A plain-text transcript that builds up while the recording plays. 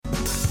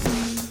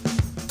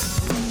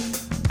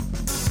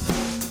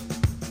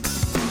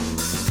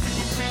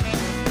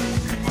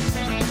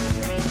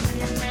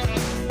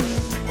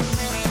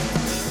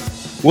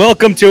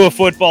Welcome to a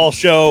football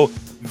show,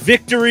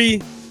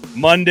 Victory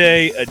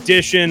Monday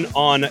edition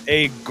on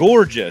a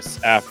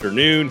gorgeous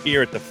afternoon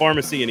here at the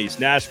Pharmacy in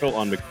East Nashville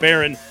on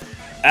McFerrin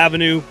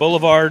Avenue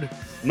Boulevard.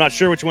 I'm not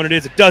sure which one it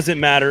is. It doesn't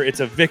matter. It's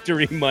a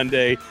Victory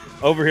Monday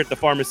over here at the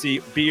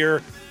Pharmacy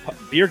Beer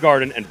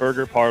Garden and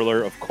Burger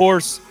Parlor. Of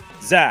course,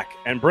 Zach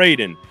and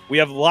Braden, we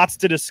have lots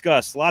to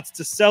discuss, lots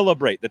to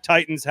celebrate. The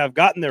Titans have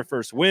gotten their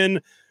first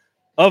win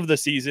of the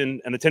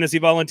season, and the Tennessee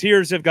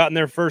Volunteers have gotten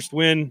their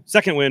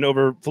second win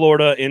over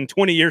Florida in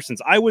 20 years since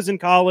I was in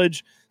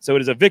college. So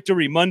it is a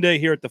Victory Monday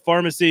here at the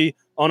Pharmacy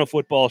on a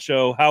football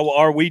show. How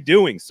are we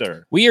doing,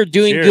 sir? We are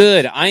doing Cheers.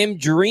 good. I am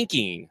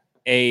drinking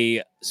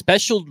a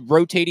special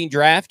rotating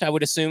draft, I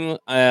would assume,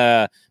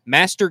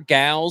 Master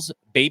Gal's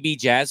Baby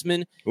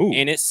Jasmine. Ooh.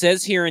 And it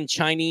says here in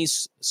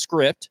Chinese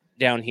script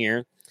down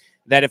here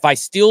that if I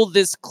steal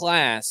this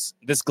glass,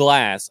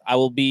 I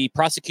will be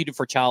prosecuted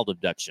for child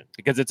abduction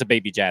because it's a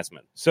Baby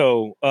Jasmine.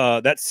 So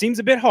that seems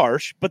a bit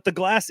harsh, but the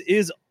glass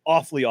is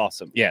awfully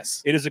awesome.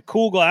 Yes. It is a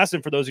cool glass,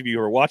 and for those of you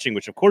who are watching,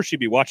 which of course you'd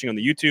be watching on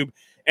the YouTube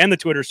and the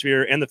Twitter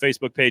sphere and the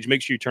Facebook page,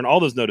 make sure you turn all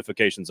those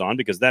notifications on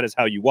because that is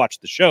how you watch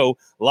the show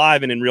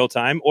live and in real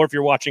time. Or if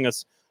you're watching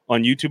us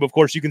on YouTube, of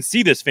course, you can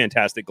see this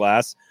fantastic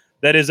glass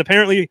that is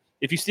apparently,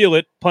 if you steal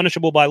it,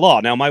 punishable by law.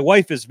 Now, my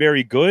wife is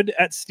very good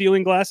at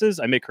stealing glasses.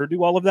 I make her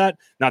do all of that.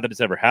 Not that it's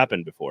ever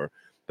happened before.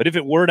 But if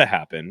it were to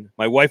happen,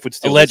 my wife would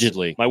steal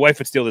Allegedly. my wife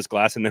would steal this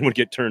glass and then would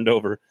get turned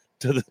over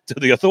to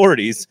the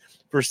authorities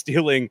for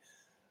stealing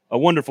a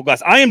wonderful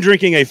glass. I am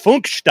drinking a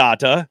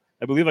Funkstatte.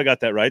 I believe I got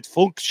that right.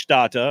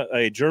 Funkstatte,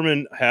 a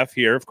German half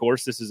here. Of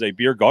course, this is a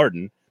beer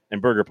garden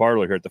and burger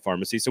parlor here at the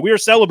Pharmacy. So we are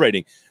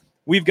celebrating.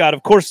 We've got,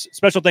 of course,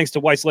 special thanks to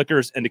Weiss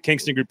Liquors and to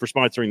Kingston Group for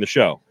sponsoring the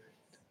show.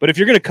 But if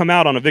you're going to come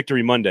out on a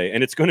Victory Monday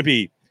and it's going to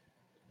be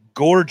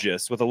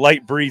gorgeous with a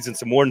light breeze and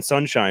some warm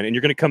sunshine, and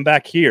you're going to come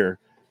back here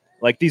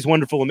like these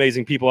wonderful,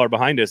 amazing people are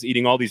behind us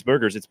eating all these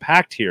burgers, it's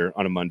packed here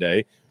on a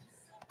Monday.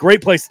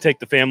 Great place to take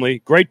the family.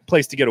 Great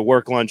place to get a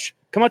work lunch.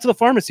 Come out to the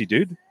Pharmacy,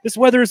 dude. This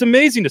weather is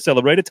amazing to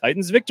celebrate a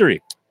Titans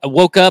victory. I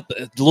woke up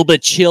a little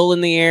bit chill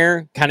in the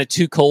air, kind of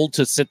too cold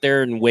to sit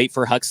there and wait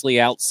for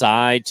Huxley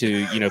outside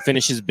to,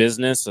 finish his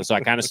business. So I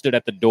kind of stood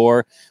at the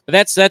door. But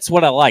that's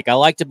what I like. I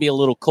like to be a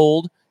little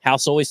cold.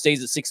 House always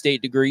stays at 6 to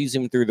 8 degrees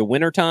even through the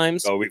winter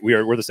times. Oh,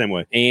 we're the same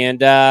way.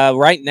 And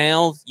right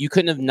now, you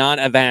couldn't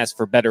have asked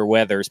for better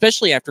weather,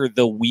 especially after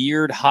the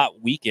weird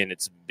hot weekend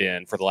it's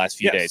been for the last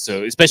few days.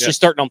 So especially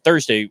starting on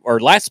Thursday or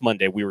last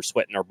Monday, we were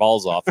sweating our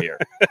balls off here.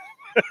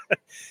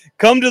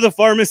 Come to the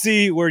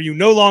Pharmacy where you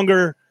no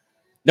longer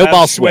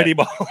sweaty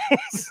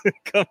balls.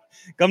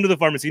 come to the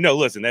Pharmacy. No,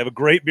 listen, they have a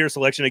great beer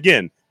selection.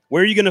 Again,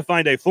 where are you going to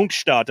find a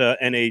Funkstatte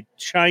and a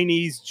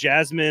Chinese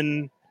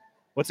jasmine?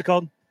 What's it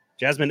called?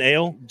 Jasmine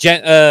ale?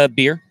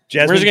 Beer.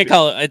 Jasmine We're just going to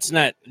call it. It's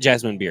not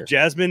jasmine beer.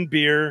 Jasmine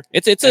beer.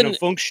 It's a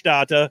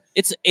Funkstatte.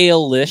 It's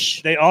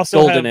ale-ish. They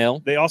also golden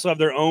ale. They also have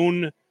their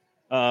own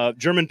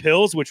German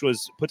Pils, which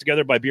was put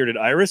together by Bearded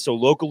Iris. So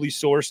locally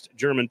sourced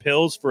German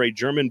Pils for a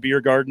German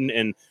beer garden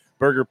and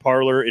burger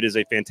parlor. It is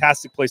a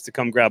fantastic place to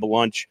come grab a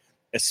lunch,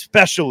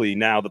 especially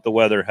now that the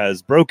weather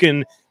has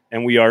broken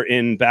and we are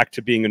back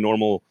to being a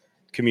normal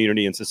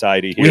community and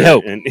society here. We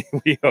hope. And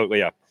we hope,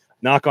 yeah.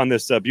 Knock on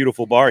this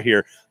beautiful bar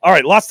here. All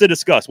right, lots to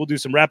discuss. We'll do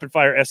some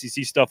rapid-fire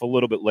SEC stuff a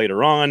little bit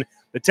later on.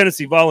 The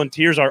Tennessee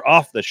Volunteers are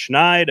off the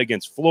schneid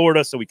against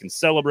Florida, so we can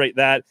celebrate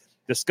that,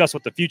 discuss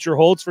what the future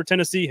holds for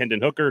Tennessee,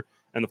 Hendon Hooker,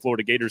 and the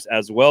Florida Gators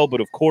as well.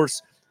 But, of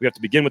course, we have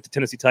to begin with the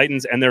Tennessee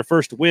Titans and their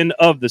first win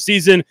of the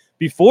season.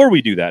 Before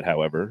we do that,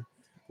 however,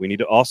 we need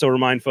to also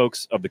remind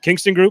folks of the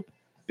Kingston Group,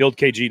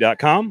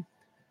 BuildKG.com,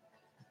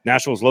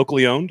 Nashville's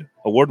locally owned,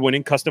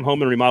 award-winning custom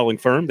home and remodeling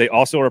firm. They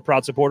also are a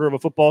proud supporter of a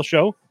football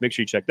show. Make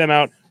sure you check them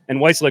out. And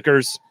Weiss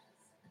Liquors.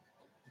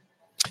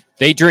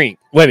 They drink.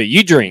 Wait a minute,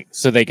 you drink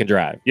so they can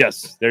drive.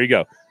 Yes, there you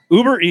go.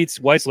 Uber Eats,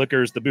 Weiss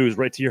Liquors, the booze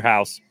right to your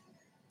house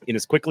in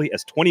as quickly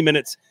as 20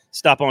 minutes.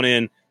 Stop on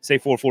in, say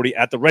 $4.40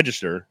 at the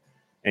register,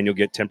 and you'll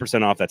get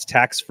 10% off. That's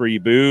tax-free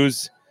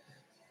booze.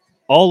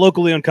 All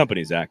locally owned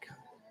companies, Zach.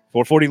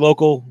 $4.40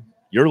 local.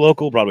 Your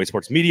local, Broadway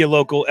Sports Media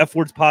local,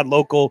 F-Words Pod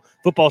local,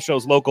 football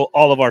shows local.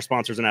 All of our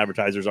sponsors and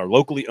advertisers are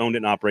locally owned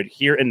and operated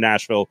here in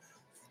Nashville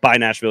by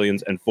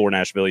Nashvillians and for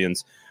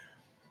Nashvillians.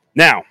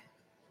 Now,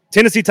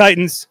 Tennessee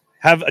Titans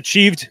have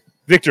achieved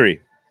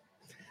victory.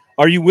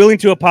 Are you willing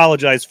to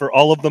apologize for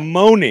all of the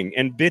moaning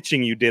and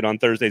bitching you did on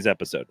Thursday's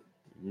episode?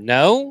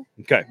 No.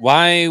 Okay.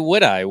 Why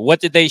would I?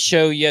 What did they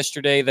show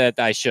yesterday that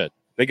I should?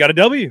 They got a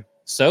W.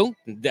 So,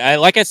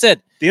 like I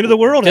said, the end of the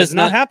world is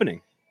not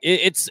happening.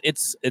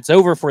 It's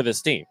over for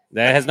this team.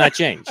 That has not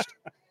changed.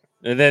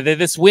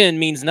 This win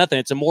means nothing.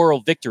 It's a moral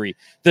victory.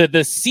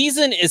 The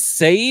season is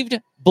saved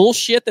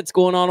bullshit that's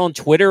going on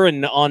Twitter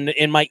and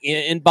in my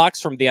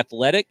inbox from The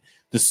Athletic.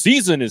 The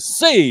season is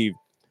saved.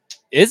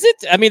 Is it?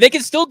 I mean, they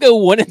can still go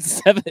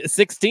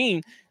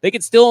 1-16. They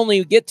could still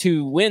only get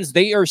 2 wins.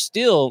 They are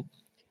still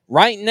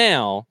right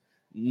now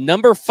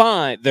number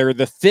 5. They're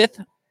the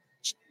 5th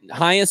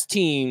highest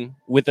team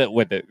with it.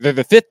 They're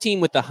the 5th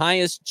team with the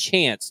highest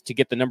chance to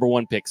get the number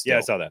 1 pick still. Yeah,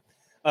 I saw that.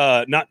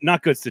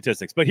 Not good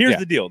statistics. But here's Yeah.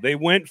 the deal: they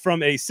went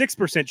from a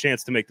 6%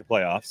 chance to make the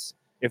playoffs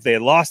if they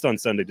had lost on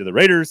Sunday to the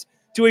Raiders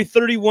to a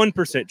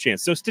 31%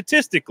 chance. So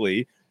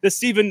statistically, the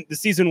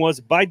season was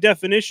by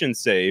definition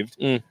saved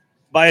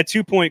by a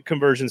 2-point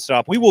conversion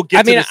stop. We will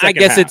get. I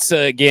guess it's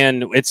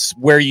again, it's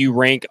where you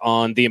rank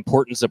on the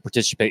importance of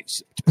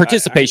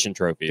participation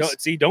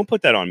trophies. Don't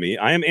put that on me.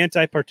 I am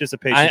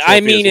anti-participation.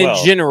 I mean, as well.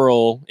 in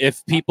general,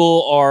 if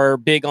people are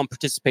big on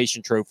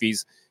participation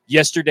trophies,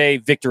 yesterday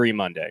Victory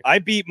Monday. I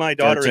beat my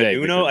daughter today, at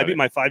Uno. Victory I beat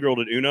my 5-year-old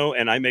at Uno,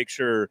 and I make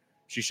sure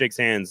she shakes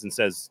hands and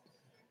says,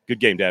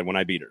 "Good game, Dad," when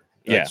I beat her.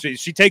 Yeah.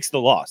 She takes the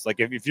loss. Like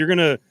if you're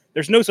gonna,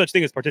 there's no such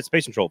thing as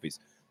participation trophies,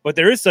 but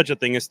there is such a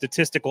thing as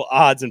statistical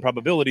odds and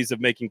probabilities of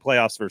making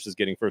playoffs versus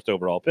getting first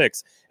overall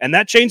picks, and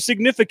that changed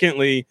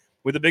significantly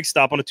with a big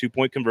stop on a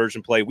 2-point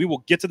conversion play. We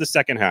will get to the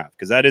second half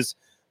because that is,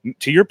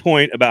 to your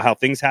point about how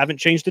things haven't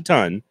changed a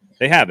ton.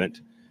 They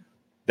haven't.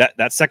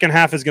 That second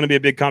half is going to be a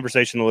big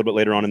conversation a little bit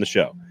later on in the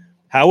show.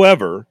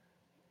 However,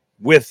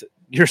 with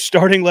your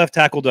starting left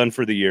tackle done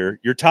for the year,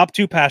 your top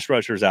 2 pass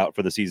rushers out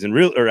for the season,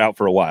 or out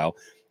for a while.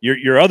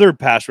 Your other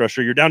pass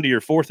rusher, you're down to your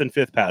 4th and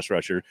 5th pass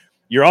rusher.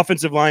 Your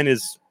offensive line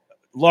is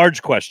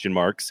large question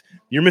marks.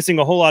 You're missing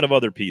a whole lot of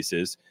other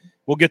pieces.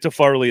 We'll get to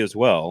Farley as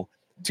well.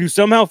 To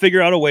somehow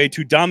figure out a way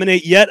to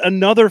dominate yet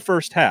another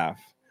first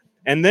half,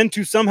 and then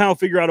to somehow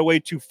figure out a way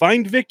to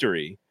find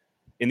victory.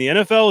 In the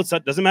NFL,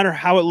 it doesn't matter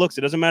how it looks.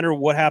 It doesn't matter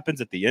what happens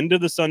at the end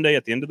of the Sunday,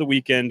 at the end of the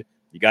weekend.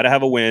 You got to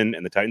have a win,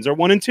 and the Titans are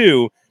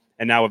 1-2,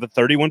 and now have a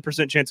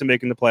 31% chance of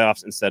making the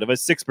playoffs instead of a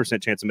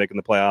 6% chance of making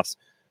the playoffs.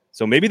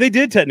 So maybe they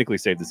did technically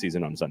save the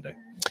season on Sunday.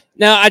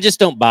 No, I just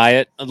don't buy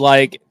it.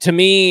 Like, to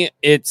me,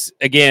 it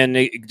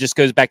just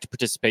goes back to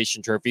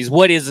participation trophies.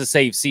 What is a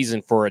save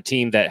season for a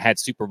team that had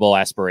Super Bowl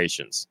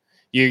aspirations?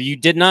 You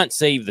did not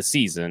save the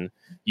season.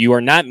 You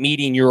are not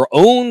meeting your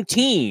own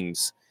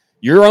teams,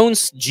 your own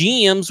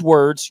GM's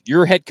words,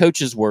 your head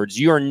coach's words.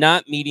 You are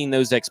not meeting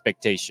those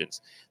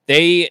expectations.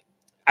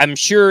 I'm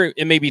sure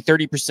it may be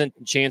 30%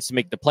 chance to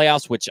make the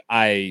playoffs, which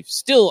I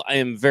still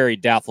am very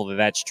doubtful that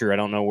that's true. I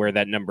don't know where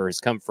that number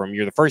has come from.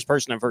 You're the first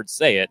person I've heard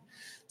say it.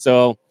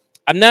 So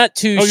I'm not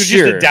too sure.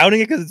 You're just doubting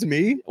it because it's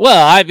me?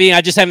 Well, I mean,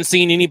 I just haven't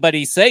seen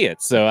anybody say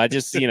it. So I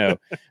just,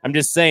 I'm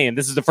just saying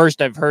this is the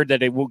first I've heard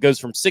that it goes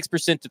from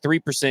 6% to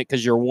 3%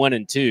 because you're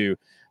 1-2.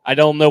 I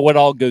don't know what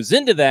all goes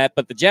into that,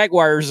 but the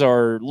Jaguars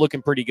are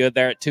looking pretty good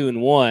there at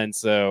 2-1.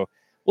 So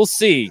we'll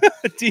see.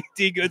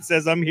 D Good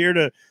says, I'm here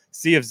to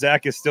see if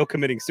Zach is still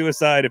committing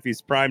suicide, if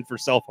he's primed for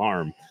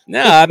self-harm.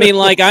 No, I mean,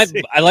 like I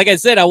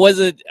said,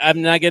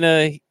 I'm not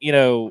gonna,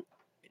 to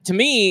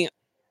me,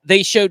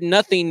 they showed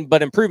nothing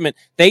but improvement.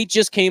 They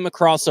just came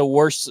across a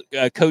worse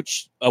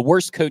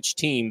coach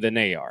team than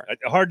they are.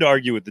 Hard to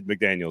argue with the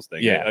McDaniels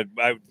thing. Yeah,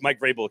 Mike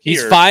Vrabel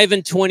here. He's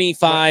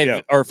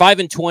 5-25 or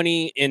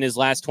 5-20 in his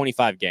last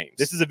 25 games.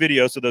 This is a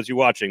video, so those you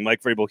watching,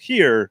 Mike Vrabel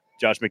here,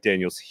 Josh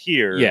McDaniels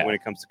here. Yeah. When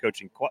it comes to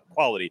coaching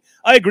quality,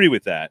 I agree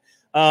with that.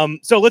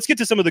 So let's get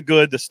to some of the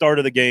good. The start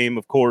of the game,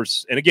 of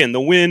course, and again,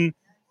 the win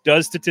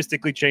does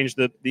statistically change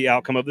the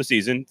outcome of the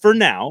season. For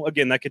now,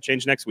 again, that could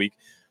change next week,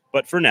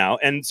 but for now,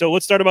 and so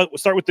let's start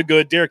with the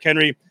good. Derrick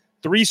Henry,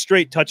 3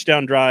 straight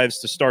touchdown drives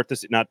to start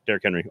this. Not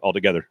Derrick Henry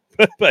altogether,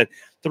 but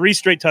 3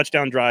 straight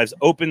touchdown drives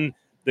open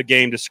the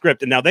game to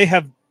script, and now they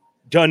have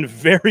done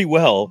very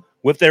well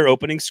with their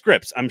opening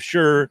scripts. I'm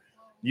sure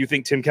you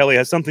think Tim Kelly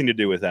has something to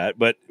do with that,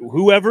 but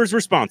whoever's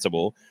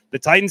responsible, the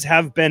Titans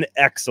have been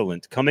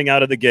excellent coming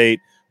out of the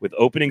gate with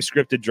opening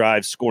scripted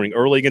drives, scoring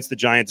early against the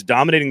Giants,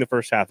 dominating the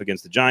first half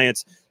against the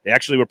Giants. They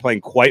actually were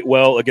playing quite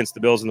well against the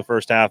Bills in the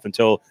first half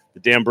until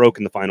the dam broke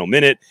in the final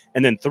minute,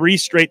 and then 3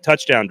 straight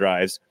touchdown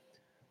drives,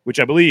 which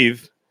I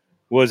believe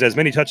was as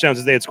many touchdowns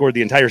as they had scored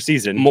the entire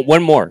season.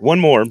 One more.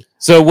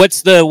 So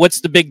what's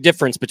the big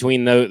difference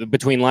between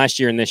last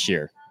year and this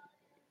year?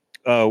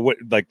 You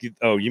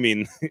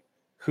mean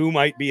who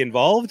might be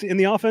involved in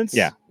the offense?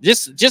 Yeah,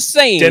 just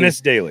saying. Dennis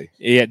Daly.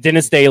 Yeah,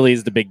 Dennis Daly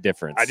is the big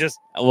difference.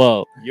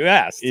 You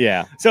asked.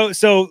 Yeah.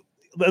 So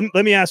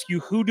let me ask you,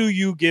 who do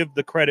you give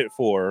the credit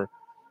for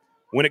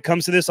when it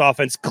comes to this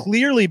offense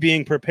clearly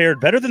being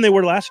prepared better than they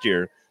were last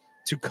year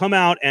to come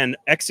out and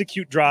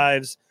execute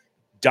drives,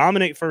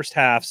 dominate first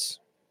halves?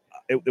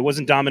 It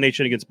wasn't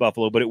domination against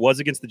Buffalo, but it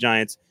was against the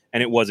Giants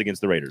and it was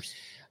against the Raiders.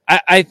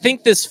 I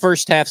think this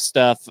first half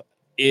stuff,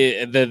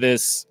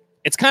 it's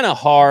kind of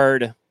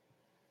hard.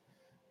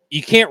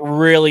 You can't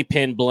really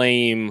pin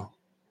blame,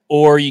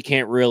 or you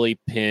can't really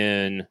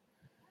pin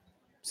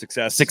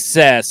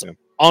success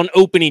on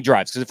opening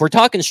drives. Because if we're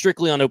talking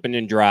strictly on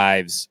opening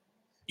drives,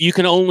 you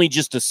can only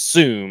just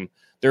assume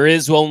there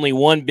is only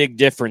one big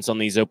difference on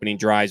these opening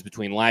drives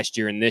between last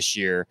year and this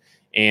year.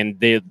 And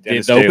the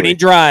opening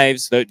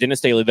drives,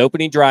 Dennis Daly, the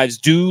opening drives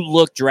do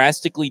look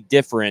drastically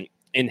different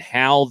in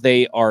how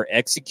they are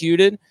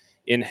executed,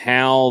 in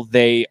how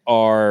they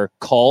are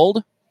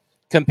called,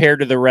 compared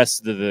to the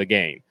rest of the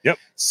game. Yep.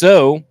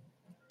 So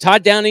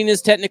Todd Downing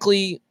is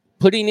technically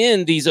putting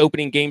in these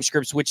opening game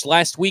scripts, which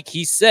last week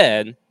he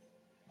said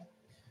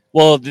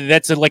Well,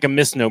 that's like a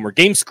misnomer.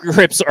 Game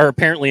scripts are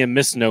apparently a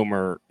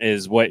misnomer,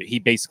 is what he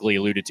basically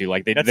alluded to.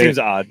 Like that seems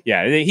odd.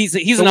 Yeah, he's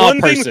an odd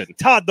person.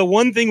 Todd, the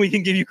one thing we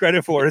can give you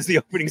credit for is the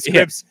opening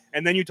scripts,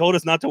 and then you told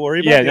us not to worry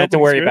about. Yeah, not to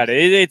worry about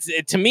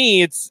it. To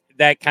me, it's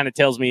that kind of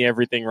tells me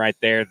everything right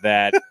there.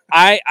 That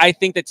I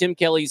think that Tim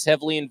Kelly's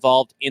heavily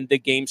involved in the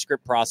game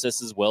script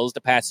process as well as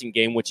the passing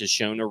game, which has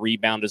shown a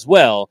rebound as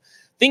well.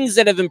 Things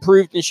that have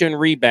improved and shown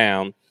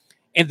rebound,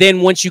 and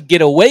then once you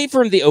get away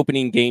from the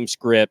opening game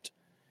script,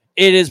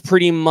 it is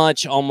pretty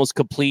much almost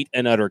complete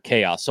and utter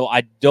chaos. So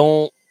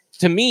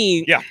to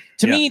me,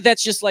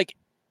 that's just like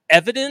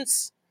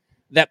evidence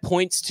that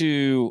points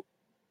to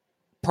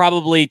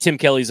probably Tim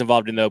Kelly's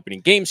involved in the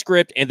opening game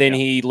script, and then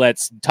he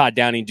lets Todd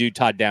Downing do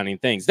Todd Downing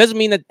things. Doesn't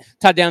mean that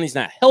Todd Downing's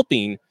not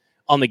helping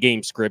on the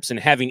game scripts and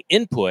having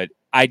input.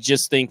 I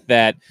just think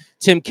that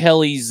Tim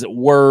Kelly's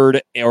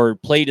word or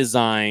play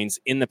designs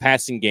in the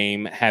passing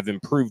game have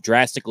improved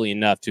drastically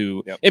enough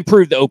to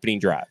improve the opening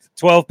drive.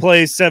 12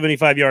 plays,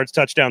 75 yards,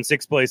 touchdown.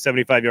 6 plays,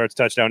 75 yards,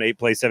 touchdown. 8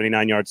 plays,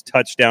 79 yards,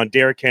 touchdown.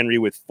 Derrick Henry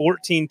with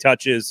 14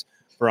 touches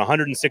for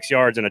 106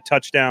 yards and a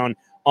touchdown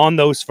on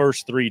those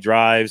first 3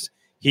 drives.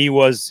 He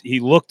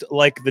looked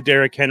like the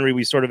Derrick Henry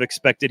we sort of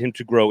expected him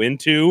to grow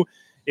into.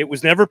 It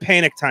was never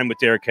panic time with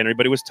Derrick Henry,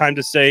 but it was time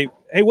to say,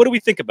 hey, what do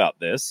we think about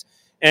this?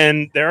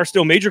 And there are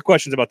still major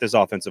questions about this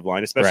offensive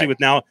line, especially with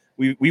now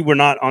we were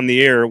not on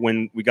the air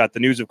when we got the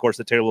news, of course,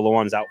 that Taylor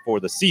Lewan is out for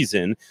the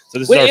season. So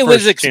this is our it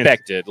was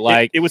expected.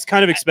 It was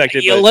kind of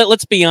expected.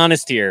 Let's be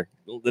honest here.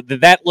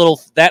 That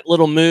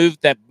little move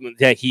that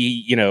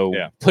he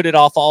put it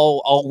off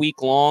all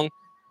week long.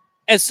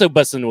 It's so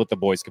busting with the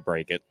boys could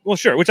break it. Well,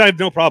 sure, which I have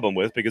no problem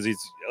with because he's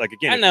like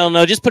again.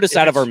 No, just put us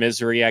out of our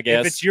misery. I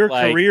guess if it's your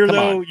career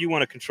though, you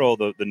want to control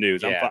the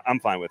news. Yeah. I'm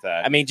fine with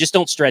that. I mean, just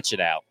don't stretch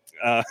it out.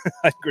 I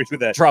agree with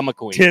that. Drama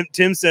queen.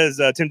 Tim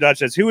Dodge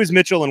says, who is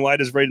Mitchell and why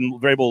does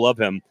Vrabel love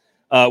him?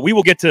 We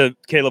will get to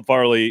Caleb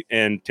Farley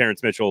and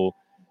Terrence Mitchell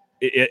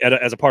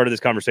as a part of this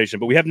conversation,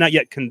 but we have not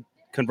yet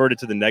converted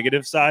to the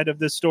negative side of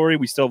this story.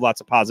 We still have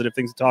lots of positive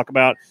things to talk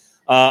about.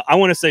 I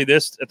want to say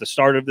this at the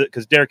start of it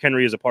because Derrick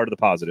Henry is a part of the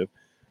positive,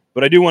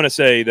 but I do want to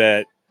say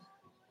that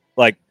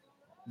like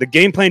the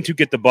game plan to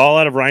get the ball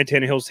out of Ryan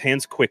Tannehill's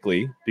hands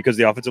quickly because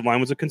the offensive line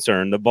was a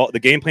concern. The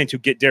game plan to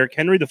get Derrick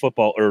Henry the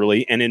football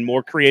early and in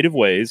more creative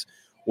ways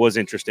was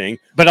interesting,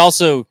 but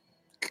also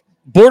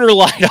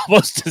borderline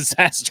almost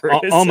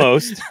disastrous.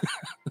 Almost.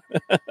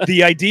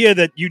 The idea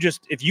that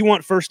if you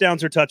want first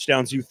downs or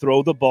touchdowns, you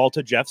throw the ball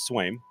to Jeff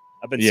Swaim.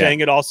 I've been saying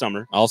it all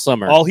summer.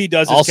 All he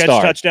does is catch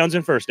touchdowns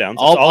and first downs.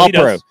 That's all he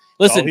does.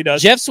 Listen,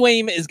 Jeff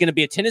Swaim is going to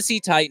be a Tennessee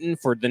Titan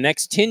for the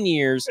next 10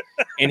 years,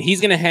 and he's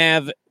going to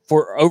have,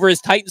 for over his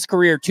Titans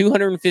career,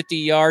 250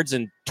 yards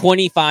and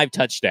 25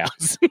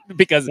 touchdowns.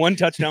 Because 1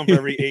 touchdown for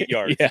every 8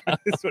 yards. Yeah.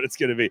 That's what it's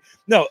going to be.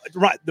 No,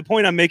 the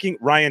point I'm making,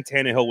 Ryan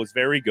Tannehill was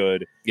very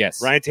good.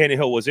 Yes. Ryan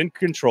Tannehill was in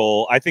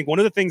control. I think one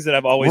of the things that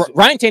I've always...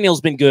 Ryan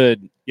Tannehill's been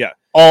good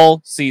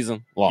all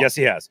season long. Yes,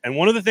 he has. And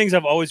one of the things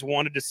I've always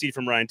wanted to see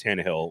from Ryan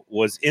Tannehill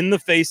was in the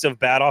face of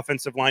bad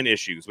offensive line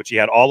issues, which he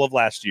had all of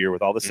last year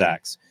with all the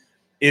sacks,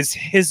 is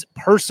his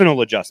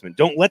personal adjustment.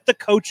 Don't let the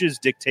coaches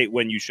dictate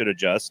when you should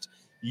adjust.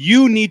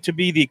 You need to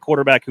be the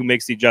quarterback who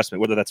makes the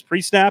adjustment, whether that's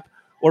pre-snap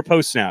or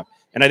post-snap.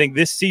 And I think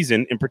this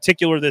season, in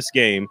particular this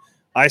game,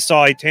 I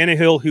saw a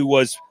Tannehill who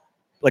was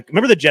like,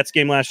 remember the Jets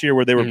game last year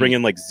where they were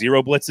bringing like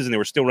 0 blitzes and they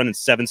were still running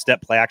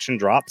 7-step play action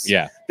drops?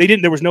 Yeah.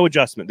 There was no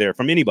adjustment there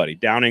from anybody,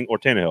 Downing or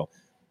Tannehill.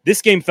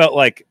 This game felt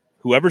like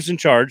whoever's in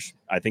charge,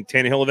 I think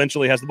Tannehill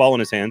eventually has the ball in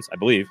his hands, I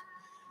believe,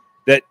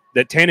 that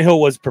Tannehill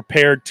was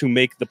prepared to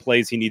make the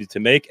plays he needed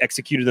to make,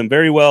 executed them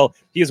very well.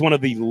 He is one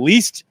of the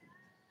least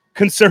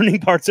concerning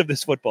parts of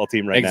this football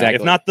team right now,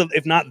 if not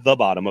the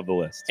bottom of the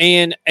list.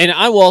 And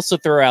I will also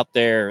throw out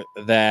there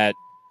that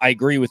I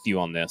agree with you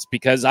on this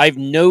because I've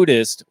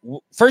noticed,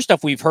 first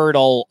off, we've heard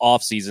all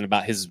offseason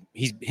about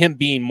him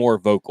being more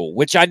vocal,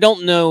 which I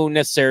don't know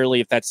necessarily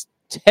if that's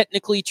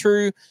technically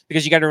true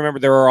because you got to remember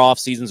there are off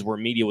seasons where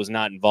media was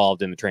not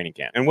involved in the training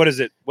camp. And what does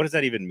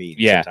that even mean?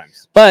 Yeah.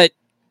 Sometimes? But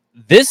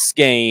this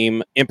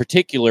game in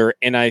particular,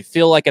 and I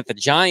feel like at the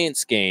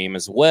Giants game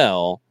as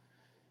well,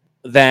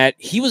 that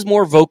he was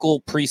more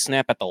vocal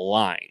pre-snap at the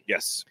line.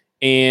 Yes.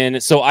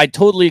 And so I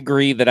totally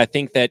agree that I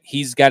think that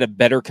he's got a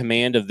better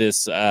command of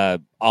this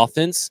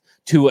offense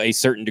to a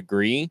certain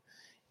degree.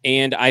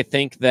 And I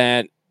think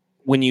that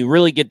when you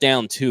really get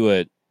down to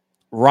it,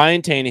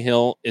 Ryan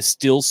Tannehill is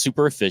still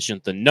super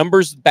efficient. The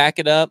numbers back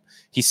it up.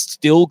 He's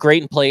still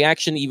great in play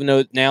action, even though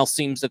it now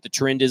seems that the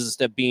trend is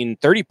instead of being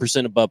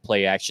 30% above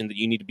play action, that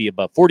you need to be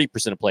above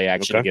 40% of play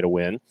action to get a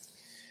win.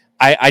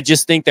 I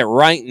just think that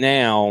right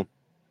now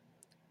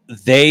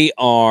they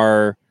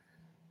are,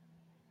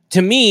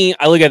 to me,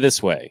 I look at it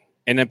this way,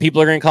 and then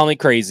people are going to call me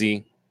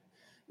crazy,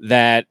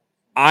 that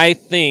I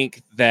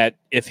think that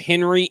if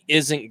Henry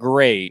isn't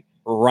great,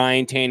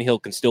 Ryan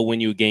Tannehill can still win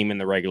you a game in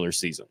the regular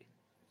season.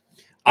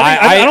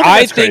 I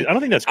don't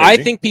think that's crazy.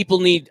 I think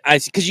people need,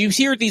 because you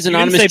hear these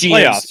anonymous GMs.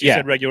 Playoffs, you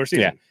said regular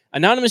season. Yeah.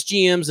 Anonymous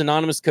GMs,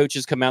 anonymous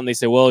coaches come out and they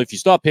say, well, if you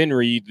stop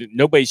Henry,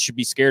 nobody should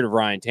be scared of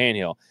Ryan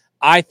Tannehill.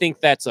 I think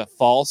that's a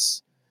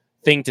false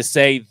thing to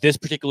say this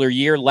particular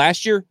year.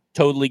 Last year,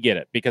 totally get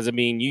it. Because, I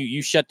mean,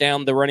 you shut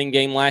down the running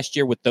game last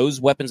year with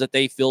those weapons that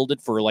they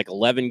fielded for like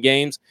 11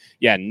 games.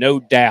 Yeah, no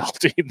doubt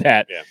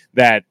that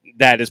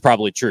is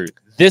probably true.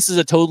 This is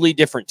a totally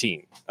different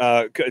team.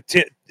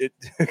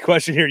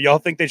 Question here. Y'all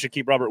think they should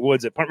keep Robert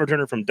Woods at punt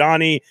returner from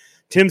Donnie?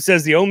 Tim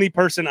says the only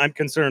person I'm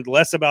concerned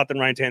less about than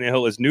Ryan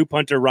Tannehill is new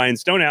punter Ryan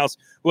Stonehouse,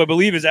 who I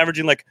believe is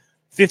averaging like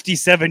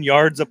 57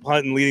 yards a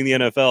punt and leading the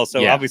NFL.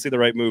 So obviously the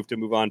right move to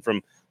move on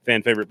from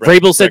fan favorite.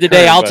 Vrabel said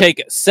today, I'll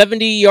take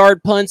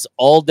 70-yard punts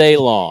all day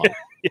long.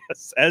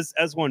 Yes,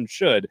 as one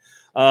should.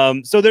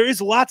 So there is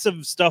lots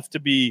of stuff to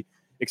be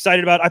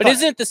excited about. But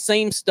isn't it the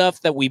same stuff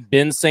that we've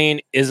been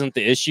saying isn't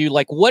the issue?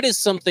 Like, what is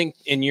something,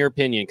 in your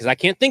opinion? Because I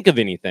can't think of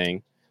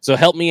anything. So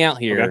help me out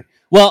here. Okay.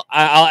 Well,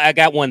 I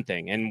got one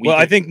thing. And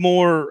I think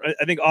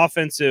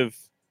offensive,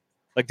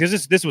 like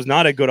this was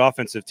not a good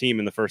offensive team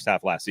in the first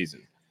half last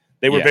season.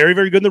 They were very,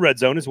 very good in the red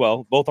zone as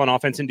well, both on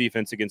offense and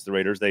defense against the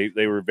Raiders. They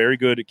were very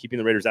good at keeping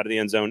the Raiders out of the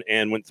end zone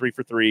and went 3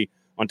 for 3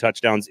 on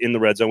touchdowns in the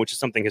red zone, which is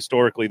something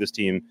historically this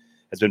team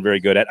has been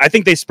very good at. I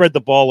think they spread the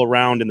ball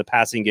around in the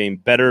passing game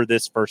better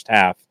this first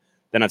half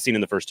than I've seen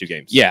in the first two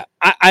games. Yeah,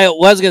 I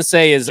was going to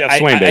say is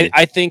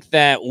I think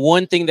that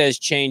one thing that has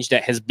changed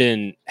that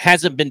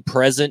hasn't been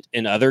present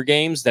in other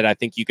games that I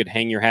think you could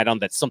hang your hat on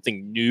that's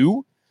something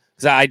new,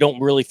 because I don't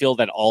really feel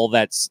that all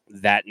that's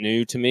that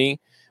new to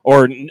me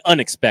or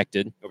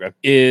unexpected. Okay,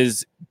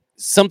 is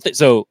something.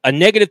 So a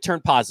negative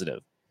turned positive.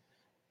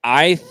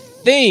 I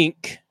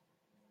think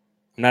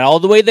I'm not all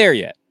the way there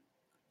yet.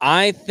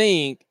 I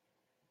think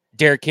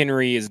Derrick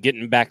Henry is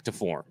getting back to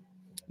form.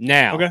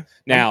 Now,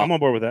 I'm on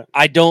board with that.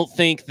 I don't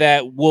think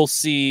that we'll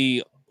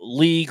see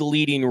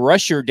league-leading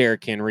rusher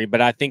Derrick Henry,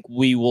 but I think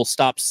we will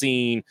stop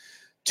seeing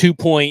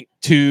 2.2,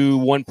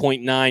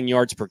 1.9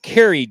 yards per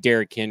carry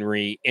Derrick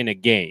Henry in a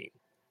game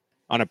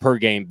on a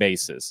per-game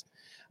basis.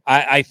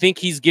 I think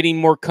he's getting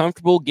more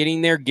comfortable,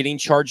 getting there, getting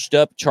charged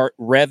up,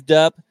 revved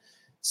up.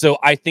 So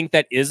I think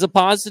that is a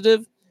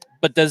positive,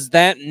 but does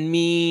that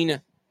mean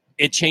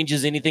it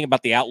changes anything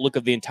about the outlook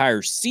of the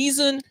entire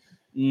season?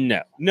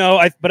 No.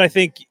 But I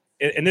think...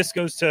 And this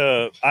goes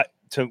to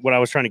what I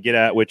was trying to get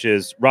at, which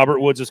is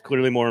Robert Woods was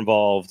clearly more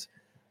involved.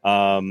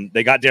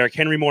 They got Derrick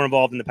Henry more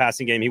involved in the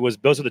passing game.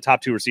 Those are the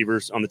top two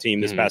receivers on the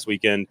team this past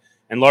weekend.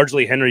 And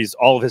largely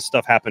all of his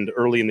stuff happened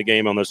early in the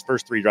game on those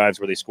first 3 drives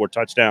where they scored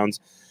touchdowns.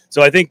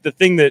 So I think the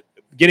thing that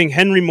getting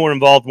Henry more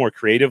involved more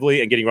creatively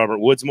and getting Robert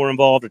Woods more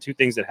involved are two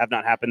things that have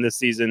not happened this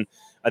season.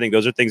 I think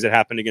those are things that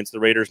happened against the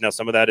Raiders. Now,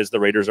 some of that is the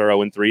Raiders are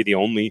 0-3, the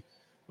only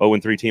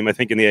 0-3 team, I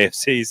think, in the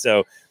AFC.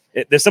 So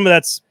there's some of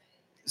that's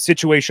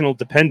situational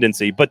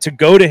dependency, but to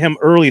go to him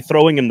early,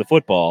 throwing him the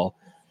football,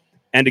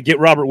 and to get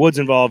Robert Woods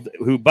involved,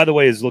 who, by the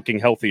way, is looking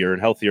healthier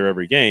and healthier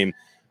every game,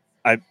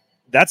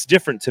 that's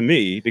different to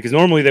me, because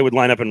normally they would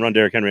line up and run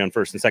Derrick Henry on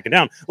first and second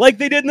down like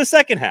they did in the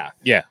second half.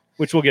 Yeah.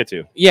 Which we'll get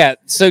to. Yeah.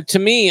 So to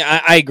me,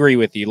 I agree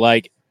with you.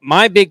 Like,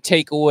 my big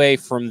takeaway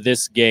from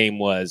this game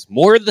was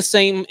more of the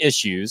same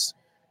issues.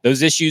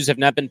 Those issues have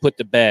not been put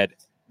to bed.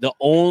 The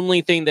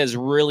only thing that's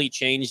really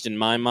changed in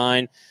my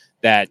mind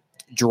that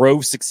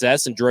drove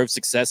success in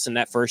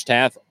that first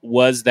half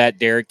was that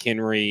Derrick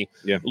Henry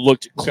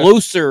looked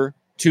closer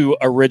to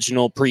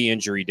original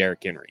pre-injury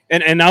Derrick Henry.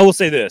 And I will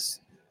say this.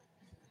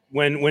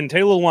 When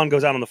Taylor Lewan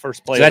goes out on the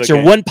first play, so that's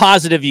your one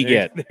positive you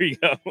get. There you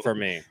go. For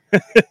me.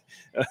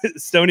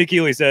 Stoney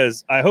Keeley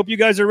says, I hope you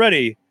guys are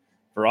ready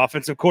for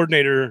offensive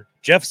coordinator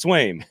Jeff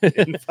Swaim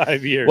in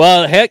 5 years.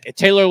 Well, heck,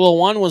 Taylor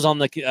Lewan was on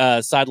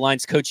the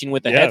sidelines coaching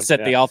with the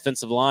headset, the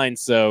offensive line.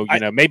 So,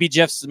 maybe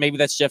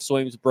that's Jeff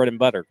Swaim's bread and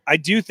butter. I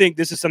do think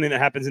this is something that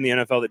happens in the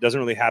NFL that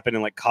doesn't really happen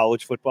in like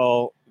college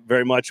football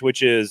very much,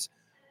 which is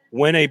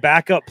when a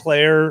backup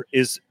player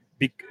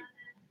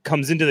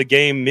comes into the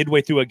game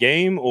midway through a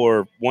game,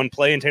 or one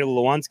play in Taylor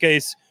Lewan's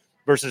case,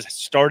 versus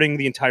starting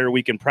the entire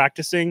week and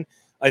practicing.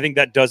 I think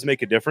that does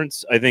make a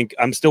difference. I think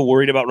I'm still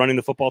worried about running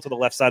the football to the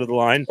left side of the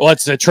line. Well,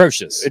 it's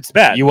atrocious. It's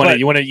bad. You want to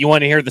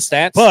hear the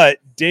stats? But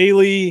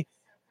Daly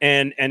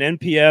and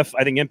NPF,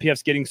 I think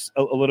NPF's getting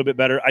a little bit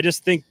better. I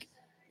just think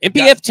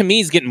NPF to me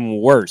is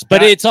getting worse,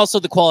 but it's also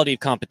the quality of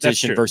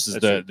competition versus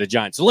the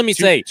Giants. So let me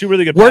say, two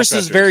really good. Worse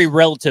is very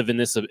relative in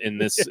this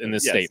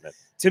statement.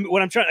 Tim,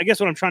 what I'm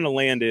trying to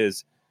land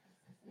is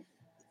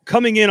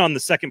coming in on the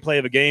second play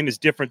of a game is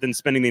different than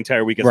spending the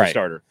entire week as a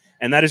starter.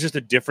 And that is just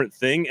a different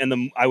thing.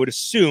 And I would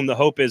assume the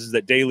hope is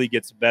that Daly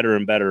gets better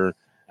and better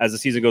as the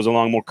season goes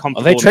along, more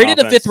comfortable. They traded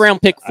a 5th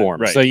round pick for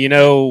him. Right.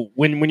 So,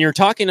 when you're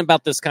talking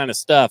about this kind of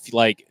stuff,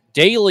 like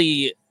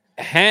Daly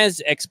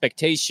has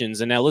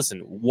expectations. And now listen,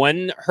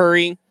 one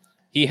hurry,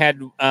 he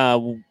had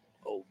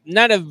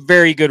not a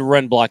very good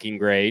run blocking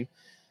grade.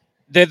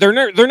 They're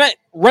not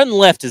run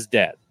left is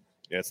dead.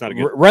 Yeah, it's not a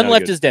good run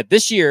left is dead.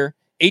 This year,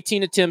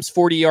 18 attempts,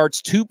 40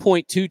 yards,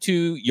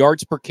 2.22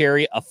 yards per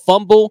carry, a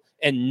fumble,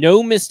 and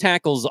no missed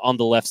tackles on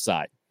the left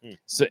side.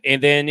 So,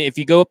 and then if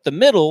you go up the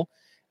middle,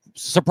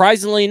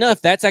 surprisingly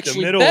enough, that's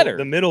actually better.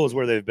 The middle is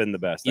where they've been the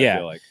best, I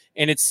feel like.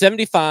 And it's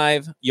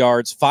 75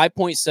 yards,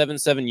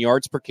 5.77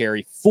 yards per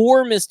carry,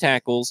 4 missed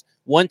tackles,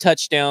 1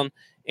 touchdown,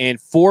 and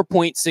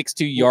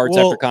 4.62 yards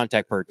after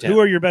contact per attempt. Who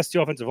are your best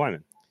 2 offensive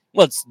linemen?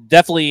 Well, it's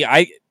definitely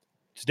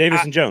It's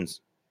Davis and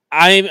Jones.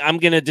 I'm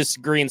going to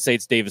disagree and say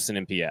it's Davis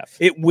and MPF.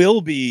 It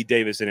will be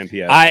Davis and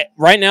MPF.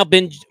 Right now,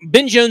 Ben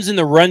Jones in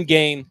the run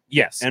game,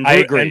 yes, and I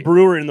agree. And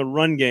Brewer in the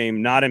run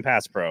game, not in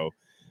pass pro.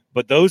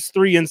 But those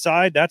 3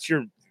 inside, that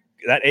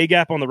A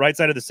gap on the right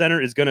side of the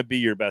center is going to be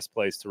your best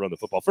place to run the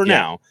football for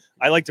now.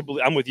 I like to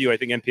believe. I'm with you. I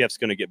think MPF's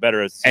going to get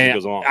better as the season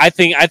goes along. I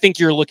think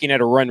you're looking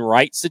at a run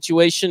right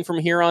situation from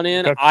here on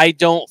in. Okay. I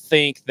don't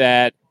think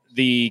that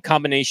the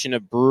combination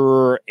of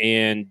Brewer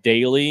and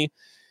Daly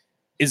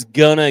is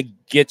gonna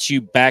get you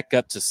back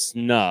up to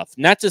snuff.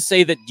 Not to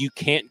say that you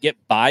can't get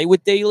by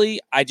with Daly.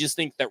 I just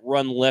think that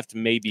run left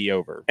may be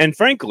over. And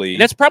frankly,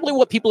 that's probably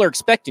what people are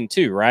expecting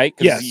too, right?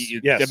 Yes.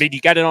 I mean, you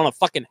got it on a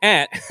fucking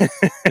hat.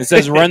 It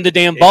says "run the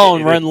damn ball"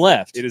 and run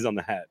left. It is on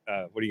the hat.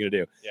 What are you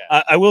gonna do?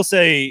 Yeah. I will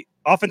say,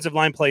 offensive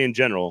line play in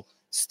general,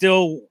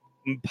 still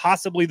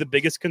possibly the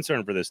biggest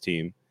concern for this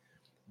team.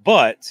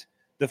 But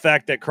the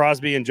fact that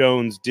Crosby and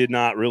Jones did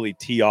not really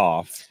tee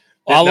off.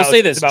 Well, I will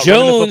say this: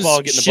 Jones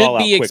should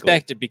be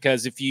expected,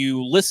 because if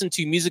you listen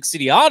to Music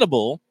City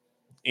Audible,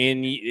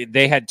 and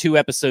they had 2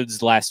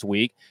 episodes last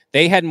week,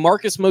 they had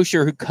Marcus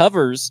Mosher, who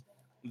covers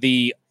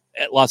the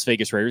Las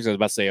Vegas Raiders. I was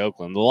about to say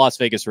Oakland, the Las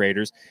Vegas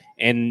Raiders,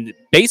 and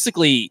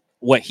basically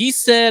what he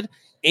said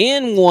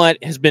and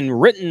what has been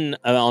written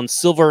on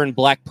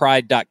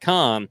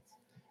silverandblackpride.com,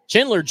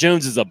 Chandler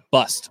Jones is a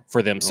bust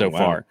for them so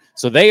far.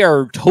 So they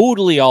are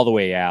totally all the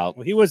way out.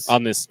 Well, he was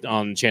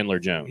on Chandler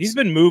Jones. He's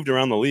been moved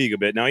around the league a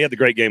bit. Now, he had the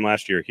great game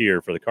last year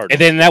here for the Cardinals.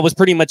 And then that was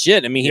pretty much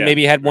it. I mean, he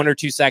maybe had 1 or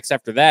 2 sacks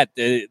after that.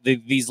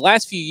 These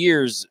last few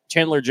years,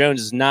 Chandler Jones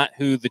is not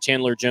who the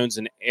Chandler Jones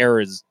in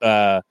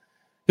Arizona.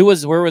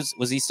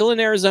 Was he still in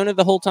Arizona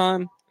the whole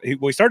time? He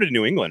started in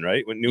New England,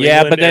 right?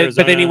 England,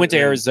 but then he went to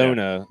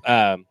Arizona.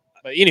 Yeah.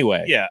 But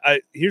anyway. Yeah,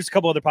 here's a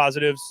couple other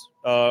positives.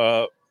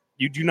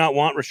 You do not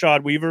want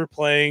Rashad Weaver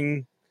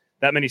playing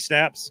that many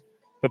snaps,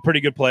 but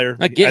pretty good player.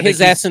 Get his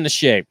ass into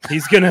shape.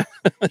 He's gonna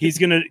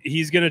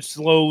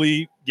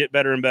slowly get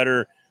better and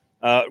better.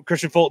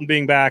 Christian Fulton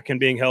being back and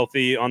being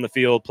healthy on the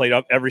field, played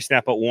up every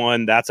snap but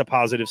one. That's a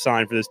positive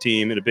sign for this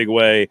team in a big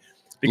way.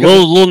 A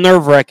little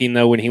nerve-wracking,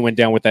 though, when he went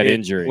down with that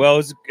injury.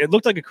 Well, it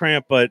looked like a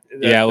cramp, but...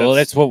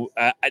 that's what...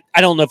 I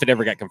don't know if it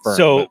ever got confirmed.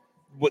 So,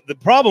 what the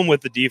problem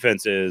with the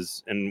defense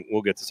is, and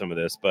we'll get to some of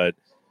this, but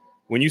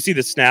when you see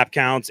the snap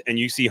counts and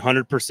you see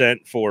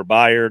 100% for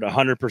Byard,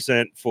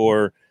 100%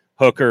 for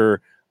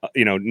Hooker,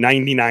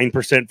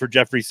 99% for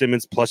Jeffrey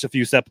Simmons, plus a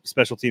few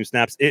special team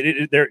snaps.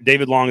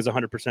 David Long is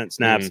 100%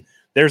 snaps. Mm-hmm.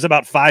 There's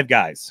about 5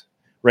 guys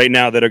right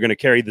now that are going to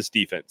carry this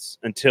defense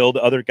until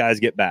the other guys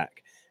get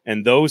back.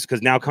 And those,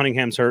 because now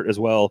Cunningham's hurt as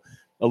well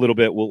a little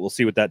bit. We'll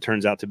see what that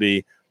turns out to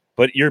be.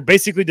 But you're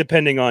basically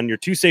depending on your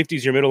 2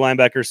 safeties, your middle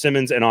linebacker,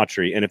 Simmons and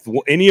Autry. And if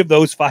any of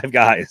those 5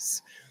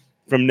 guys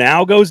from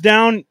now goes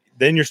down,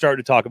 then you're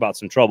starting to talk about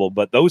some trouble.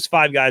 But those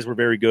 5 guys were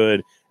very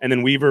good. And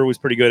then Weaver was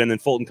pretty good. And then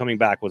Fulton coming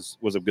back was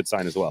a good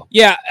sign as well.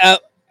 Yeah.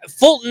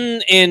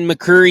 Fulton and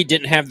McCreary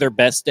didn't have their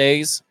best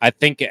days. I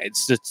think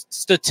it's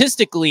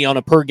statistically on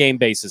a per game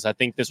basis. I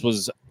think this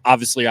was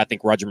obviously,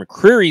 Roger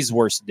McCreary's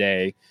worst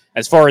day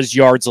as far as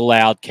yards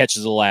allowed,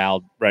 catches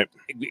allowed, right,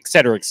 et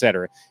cetera, et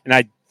cetera. And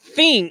I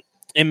think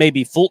it may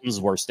be Fulton's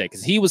worst day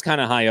because he was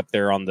kind of high up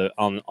there on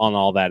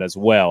all that as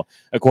well,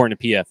 according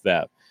to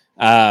PFF.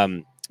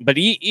 But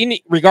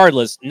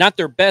regardless, not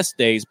their best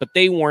days, but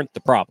they weren't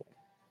the problem.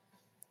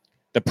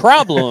 The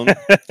problem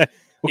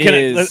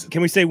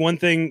can we say one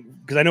thing?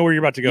 Because I know where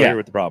you're about to go here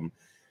with the problem.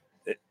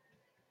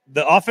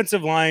 The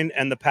offensive line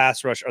and the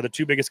pass rush are the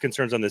 2 biggest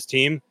concerns on this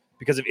team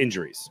because of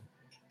injuries.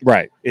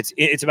 Right.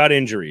 It's about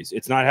injuries.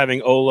 It's not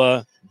having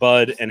Ola,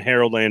 Bud, and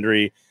Harold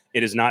Landry.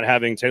 It is not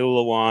having Taylor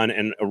Lewan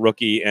and a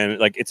rookie. And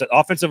it's an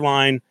offensive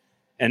line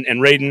and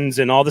Radens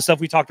and all the stuff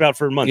we talked about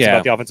for months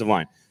about the offensive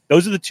line.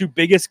 Those are the 2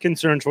 biggest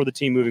concerns for the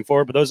team moving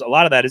forward. But a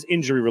lot of that is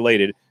injury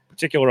related,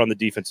 particularly on the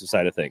defensive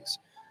side of things.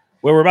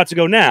 Where we're about to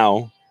go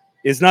now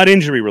is not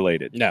injury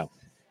related. No.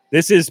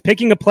 This is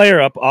picking a player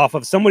up off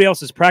of somebody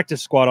else's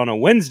practice squad on a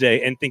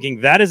Wednesday and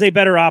thinking that is a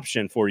better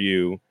option for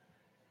you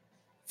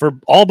for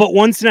all but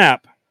 1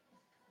 snap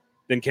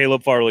than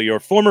Caleb Farley, your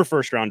former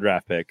first-round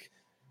draft pick,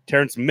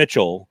 Terrence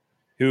Mitchell,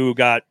 who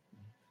got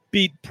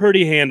beat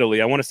pretty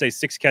handily. I want to say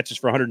 6 catches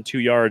for 102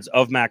 yards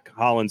of Mac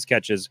Hollins'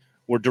 catches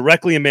were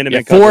directly in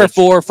man-to-man coverage.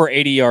 4 for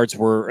 80 yards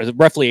were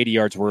roughly 80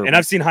 yards were. And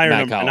I've seen higher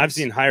than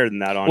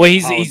that on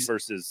Hollins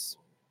versus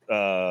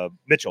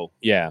Mitchell.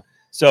 Yeah.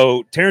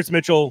 So Terrence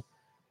Mitchell,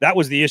 that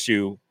was the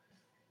issue.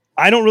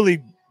 I don't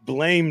really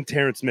blame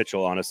Terrence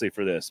Mitchell, honestly,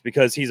 for this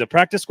because he's a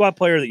practice squad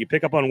player that you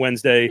pick up on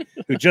Wednesday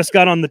who just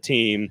got on the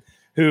team,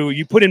 who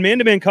you put in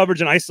man-to-man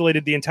coverage and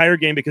isolated the entire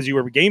game because you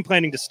were game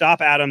planning to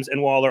stop Adams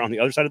and Waller on the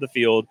other side of the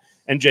field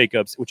and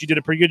Jacobs, which you did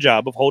a pretty good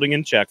job of holding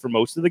in check for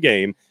most of the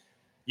game.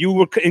 You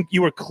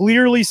were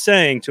clearly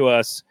saying to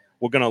us,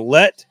 we're going to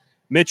let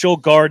Mitchell,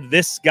 guard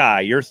this guy,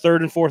 your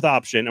third and fourth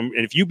option. And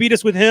if you beat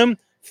us with him,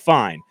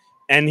 fine.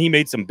 And he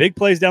made some big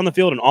plays down the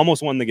field and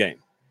almost won the game.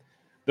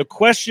 The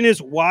question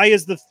is, why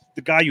is the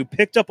guy you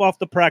picked up off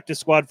the practice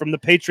squad from the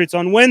Patriots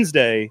on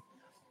Wednesday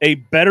a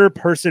better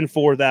person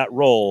for that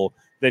role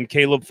than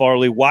Caleb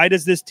Farley? Why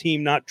does this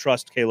team not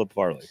trust Caleb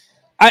Farley?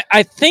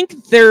 I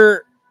think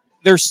there's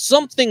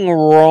something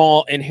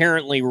wrong,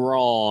 inherently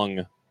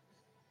wrong,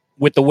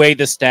 with the way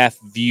the staff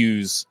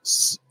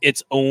views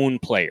its own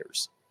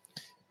players.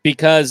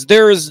 Because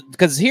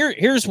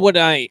here's what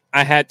I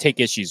had to take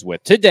issues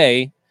with.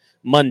 Today,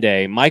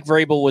 Monday, Mike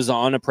Vrabel was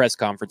on a press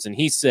conference and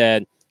he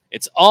said,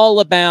 it's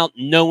all about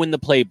knowing the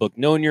playbook,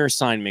 knowing your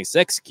assignments,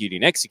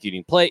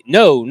 executing play.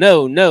 No,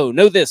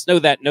 this, know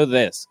that, know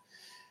this.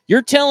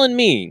 You're telling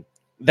me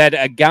that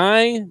a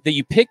guy that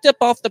you picked up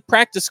off the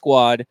practice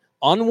squad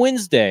on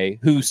Wednesday,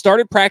 who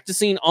started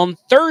practicing on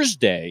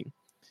Thursday,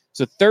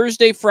 so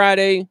Thursday,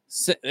 Friday,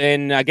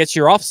 and I guess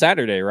you're off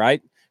Saturday,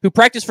 right? Who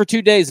practiced for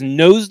 2 days,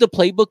 knows the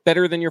playbook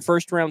better than your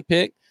first-round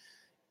pick.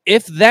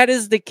 If that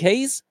is the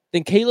case,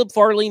 then Caleb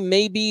Farley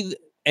may be,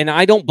 and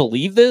I don't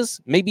believe this,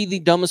 may be the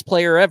dumbest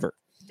player ever.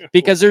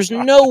 Because there's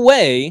no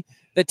way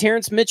that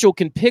Terrence Mitchell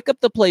can pick up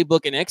the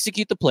playbook and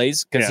execute the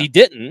plays, because he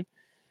didn't,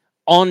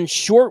 on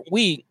short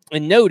week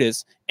and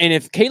notice. And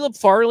if Caleb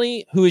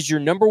Farley, who is your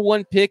number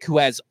one pick, who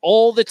has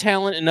all the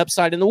talent and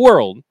upside in the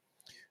world,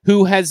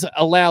 who has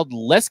allowed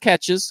less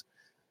catches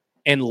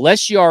and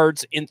less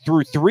yards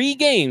through 3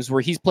 games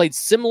where he's played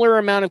similar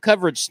amount of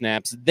coverage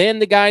snaps than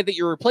the guy that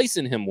you're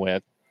replacing him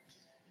with,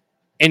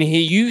 and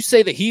you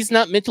say that he's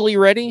not mentally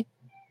ready,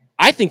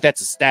 I think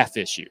that's a staff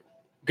issue.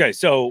 Okay,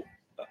 so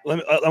I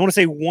want to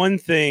say one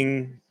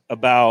thing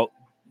about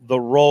the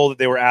role that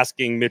they were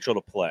asking Mitchell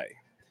to play,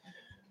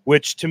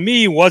 which to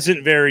me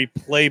wasn't very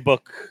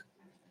playbook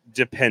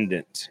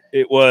dependent.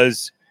 It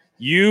was,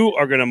 you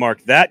are going to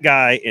mark that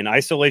guy in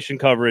isolation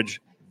coverage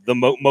the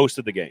most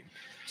of the game.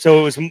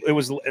 So it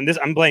was, and this,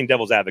 I'm playing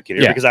devil's advocate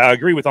here because I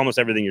agree with almost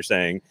everything you're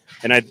saying,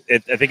 and I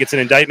think it's an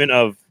indictment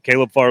of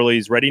Caleb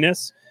Farley's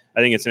readiness. I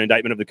think it's an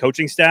indictment of the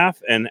coaching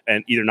staff and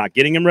either not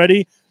getting him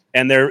ready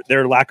and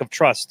their lack of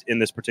trust in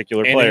this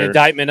particular player. An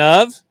indictment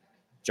of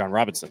John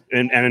Robinson.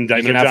 And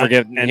indictment of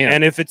John.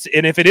 And if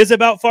it is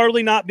about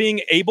Farley not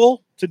being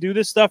able to do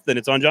this stuff, then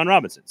it's on John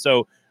Robinson.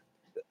 So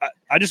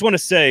I just want to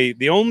say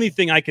the only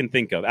thing I can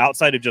think of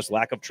outside of just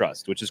lack of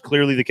trust, which is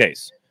clearly the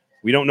case,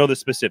 we don't know the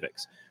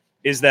specifics,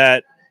 is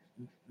that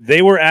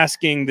they were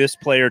asking this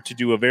player to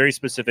do a very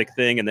specific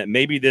thing, and that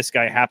maybe this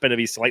guy happened to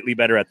be slightly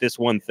better at this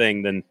one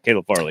thing than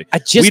Caleb Farley. I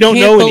just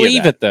can't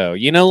believe it, though.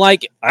 You know,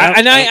 like,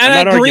 I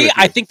agree.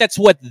 I think that's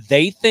what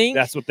they think.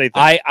 That's what they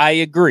think. I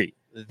agree.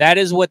 That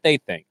is what they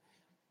think.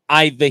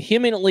 I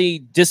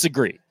vehemently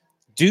disagree.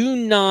 Do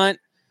not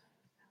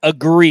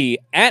agree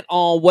at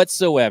all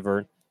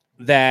whatsoever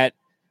that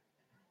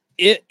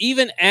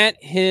even at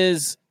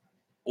his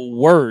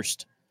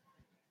worst,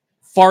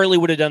 Farley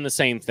would have done the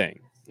same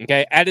thing.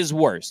 Okay, at his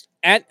worst.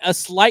 At a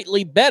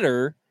slightly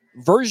better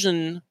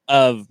version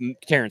of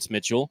Terrence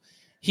Mitchell,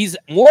 he's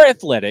more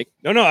athletic.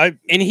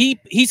 And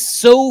he's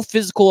so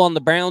physical on the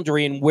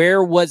boundary. And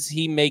where was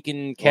he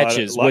making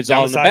catches? Was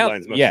on the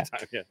boundary.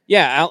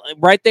 Yeah,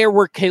 right there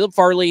where Caleb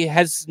Farley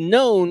has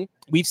known.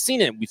 We've seen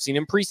it. We've seen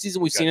him preseason.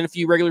 We've seen it in a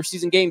few regular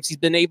season games. He's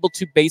been able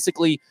to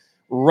basically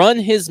run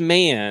his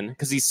man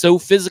because he's so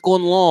physical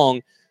and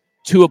long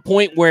to a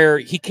point where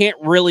he can't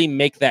really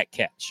make that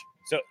catch.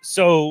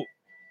 So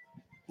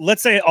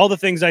let's say all the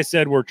things I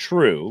said were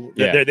true.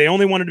 Yeah. They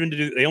only wanted him to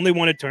do. They only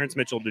wanted Terrence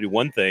Mitchell to do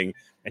one thing,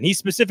 and he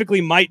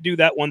specifically might do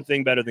that one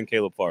thing better than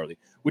Caleb Farley.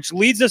 Which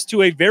leads us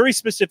to a very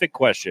specific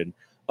question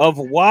of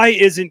why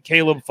isn't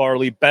Caleb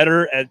Farley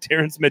better at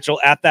Terrence Mitchell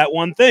at that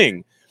one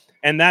thing?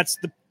 And that's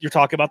you're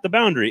talking about the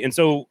boundary. And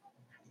so,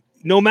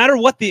 no matter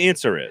what the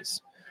answer is,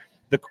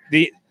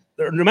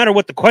 no matter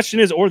what the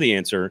question is or the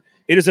answer,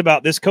 it is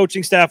about this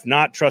coaching staff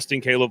not trusting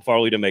Caleb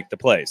Farley to make the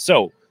plays.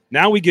 So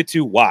now we get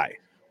to why.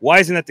 Why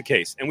isn't that the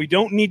case? And we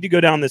don't need to go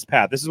down this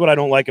path. This is what I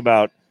don't like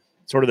about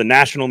sort of the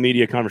national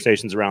media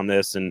conversations around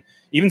this and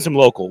even some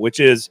local, which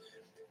is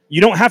you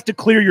don't have to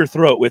clear your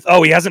throat with,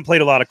 oh, he hasn't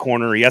played a lot of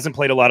corner. He hasn't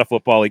played a lot of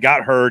football. He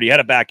got hurt. He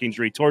had a back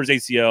injury, tore his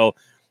ACL.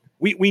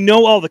 We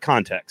know all the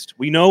context.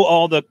 We know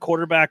all the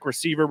quarterback,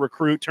 receiver,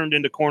 recruit, turned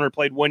into corner,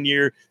 played 1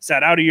 year,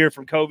 sat out a year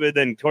from COVID,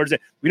 then towards it.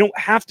 We don't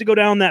have to go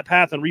down that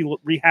path and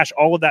rehash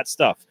all of that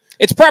stuff.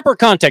 It's proper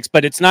context,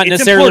 but it's not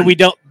necessarily important. We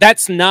don't.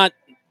 That's not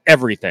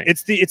everything.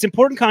 It's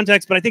important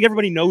context, but I think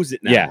everybody knows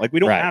it now. Yeah, like we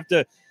don't have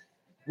to.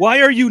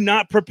 Why are you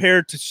not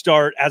prepared to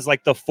start as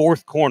like the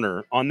fourth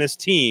corner on this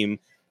team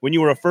when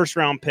you were a first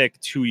round pick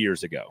 2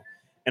 years ago?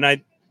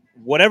 And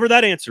whatever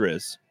that answer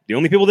is, the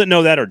only people that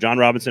know that are John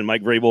Robinson,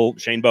 Mike Vrabel,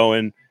 Shane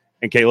Bowen,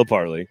 and Caleb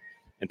Farley,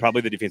 and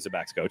probably the defensive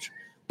backs coach.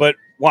 But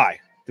why?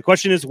 The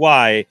question is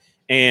why.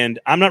 And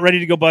I'm not ready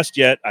to go bust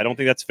yet. I don't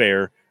think that's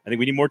fair. I think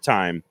we need more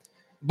time.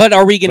 But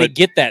are we going to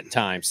get that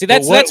time? See,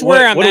 that's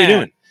where I'm at. What are we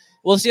doing?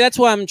 Well, see, that's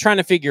what I'm trying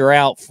to figure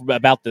out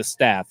about this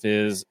staff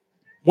is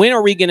when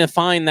are we going to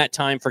find that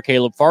time for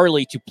Caleb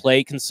Farley to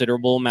play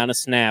considerable amount of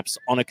snaps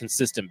on a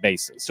consistent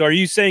basis? So are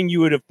you saying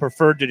you would have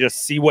preferred to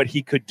just see what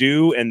he could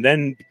do and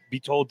then be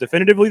told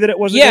definitively that it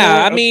wasn't?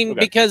 Yeah, I mean,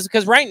 because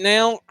right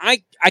now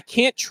I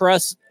can't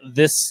trust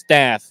this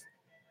staff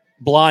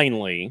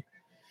blindly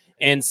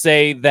and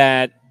say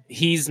that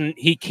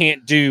he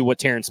can't do what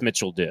Terrence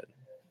Mitchell did.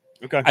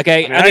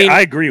 Okay. I mean,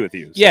 I agree with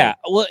you. So yeah.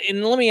 Well,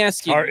 and let me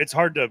ask you. it's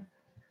hard to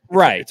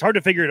right. It's hard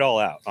to figure it all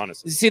out,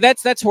 honestly. See,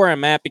 that's where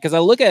I'm at, because I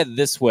look at it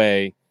this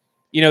way.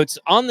 It's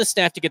on the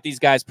staff to get these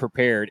guys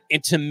prepared.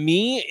 And to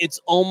me, it's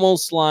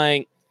almost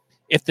like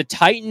if the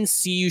Titans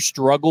see you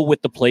struggle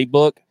with the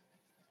playbook,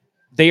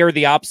 they are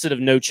the opposite of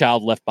No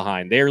Child Left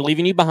Behind. They are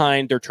leaving you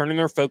behind. They're turning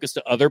their focus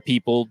to other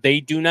people. They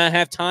do not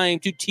have time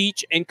to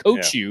teach and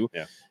coach you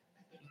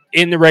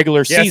in the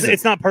regular season.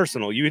 It's not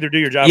personal. You either do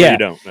your job or you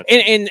don't.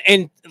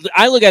 And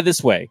I look at it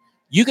this way.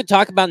 You could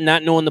talk about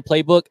not knowing the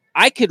playbook.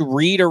 I could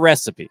read a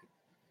recipe,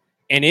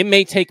 and it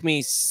may take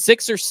me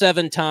 6 or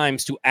 7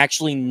 times to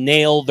actually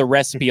nail the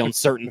recipe on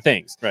certain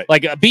things. Right.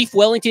 Like a beef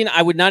Wellington,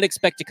 I would not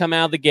expect to come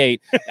out of the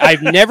gate.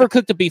 I've never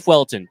cooked a beef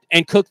Wellington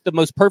and cooked the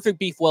most perfect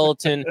beef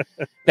Wellington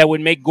that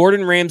would make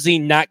Gordon Ramsay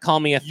not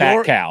call me a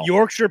fat cow.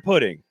 Yorkshire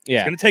pudding. Yeah.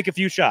 It's going to take a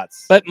few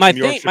shots. But my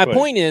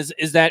point is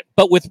that,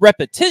 but with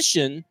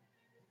repetition,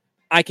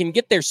 I can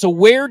get there. So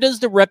where does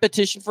the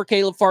repetition for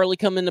Caleb Farley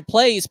come into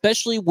play,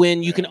 especially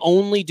when you can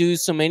only do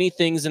so many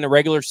things in a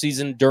regular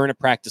season during a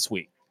practice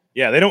week?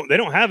 Yeah, they don't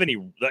have any.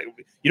 Like,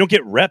 you don't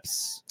get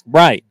reps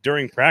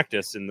during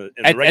practice in the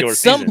regular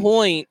season. At some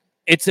point,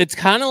 it's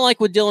kind of like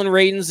with Dylan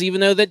Radins,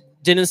 even though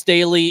that Dennis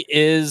Daly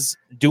is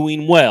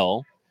doing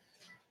well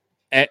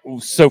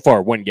so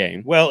far, one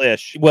game,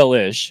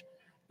 well-ish,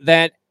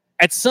 that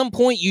at some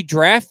point you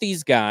draft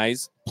these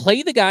guys,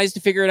 play the guys to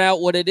figure it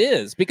out what it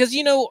is, because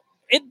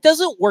it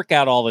doesn't work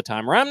out all the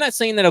time. Right? I'm not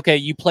saying that, okay,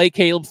 you play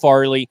Caleb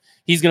Farley,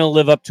 he's going to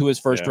live up to his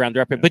first-round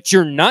draft pick, but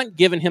you're not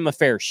giving him a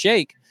fair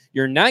shake.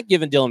 You're not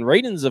giving Dylan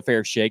Radins a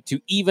fair shake to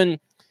even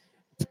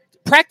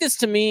practice.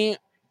 To me,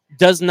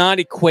 does not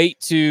equate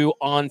to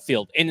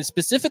on-field. And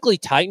specifically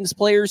Titans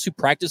players who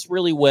practice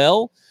really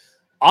well,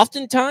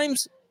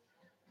 oftentimes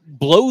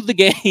blow the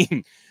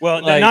game.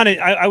 Well,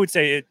 I would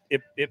say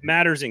it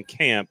matters in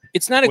camp.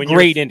 It's not a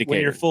great indicator.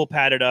 When you're full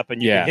padded up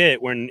and you can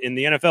hit. When in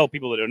the NFL,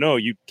 people that don't know,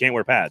 you can't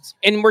wear pads.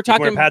 And we're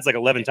talking wear pads like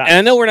 11 times. And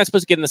I know we're not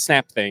supposed to get in the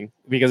snap thing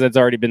because that's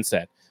already been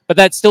said. But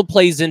that still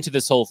plays into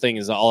this whole thing,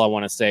 is all I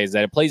want to say, is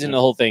that it plays into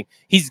the whole thing.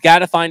 He's got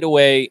to find a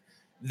way.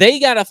 They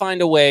got to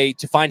find a way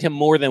to find him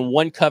more than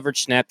one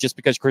coverage snap just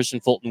because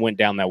Christian Fulton went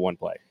down that one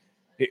play.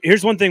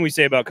 Here's one thing we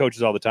say about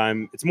coaches all the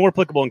time. It's more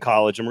applicable in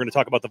college, and we're going to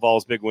talk about the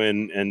Vols' big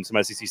win and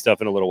some SEC stuff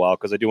in a little while,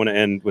 because I do want to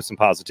end with some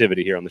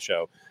positivity here on the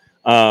show.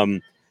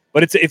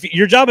 But if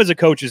your job as a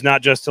coach is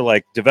not just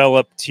to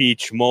develop,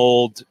 teach,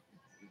 mold,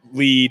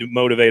 lead,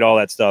 motivate, all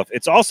that stuff.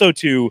 It's also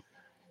to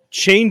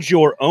change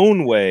your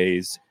own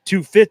ways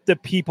to fit the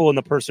people and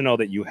the personnel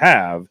that you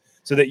have,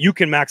 so that you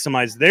can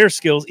maximize their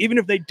skills, even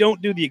if they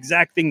don't do the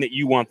exact thing that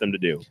you want them to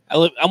do.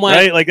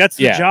 Right? That's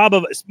the job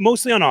of,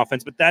 mostly on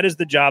offense, but that is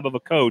the job of a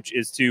coach,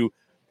 is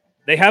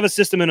they have a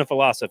system and a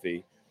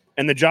philosophy,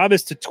 and the job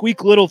is to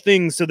tweak little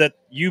things so that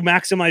you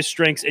maximize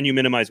strengths and you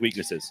minimize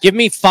weaknesses. Give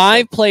me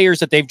 5 players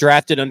that they've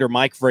drafted under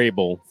Mike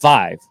Vrabel.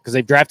 5, because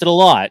they've drafted a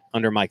lot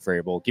under Mike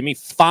Vrabel. Give me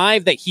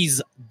 5 that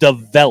he's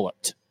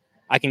developed.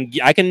 I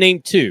can name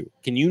 2.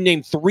 Can you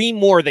name 3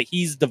 more that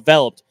he's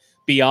developed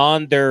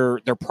beyond their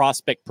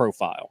prospect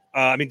profile?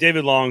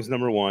 David Long's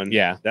number 1.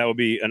 Yeah, that would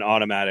be an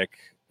automatic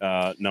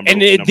number.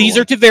 And these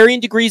are to varying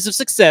degrees of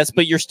success,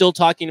 but you're still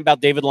talking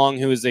about David Long,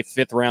 who is a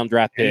 5th-round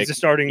draft pick. He's a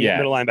starting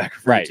middle linebacker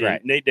for the team.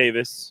 Right. Nate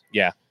Davis.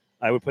 Yeah,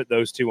 I would put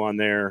those 2 on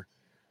there.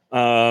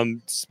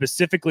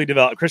 Specifically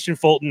developed. Christian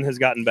Fulton has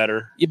gotten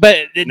better,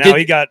 but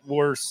he got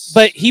worse.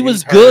 But he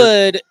was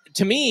good.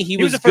 To me, he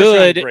was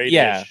good.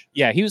 Yeah,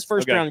 he was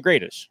first-round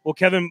gradish. Well,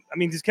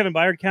 does Kevin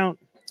Byard count?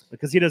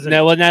 Because he doesn't.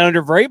 No, well, not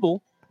under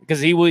Vrabel, because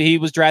he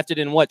was drafted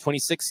in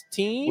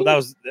 2016. Well, that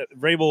was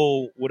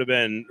Vrabel would have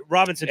been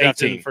Robinson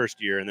drafted in the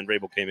first year, and then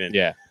Vrabel came in.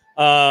 Yeah.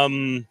 Now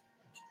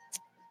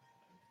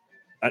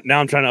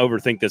I'm trying to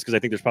overthink this, because I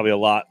think there's probably a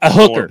lot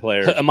more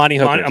players. Amani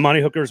Hooker.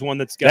 Amani Hooker's one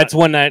that's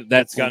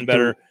gotten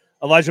better.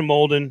 Elijah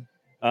Molden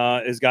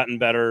has gotten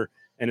better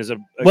and is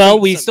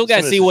we still got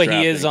to see what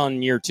he is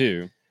on year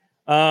 2.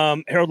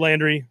 Harold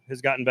Landry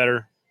has gotten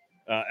better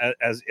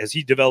as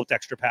he developed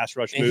extra pass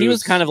rush moves. He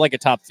was kind of like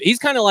he's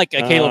kind of like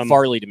a Caleb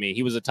Farley to me.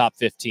 He was a top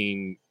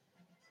 15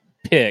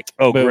 pick,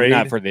 but great.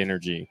 Not for the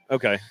energy.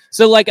 Okay.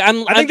 So I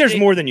think there's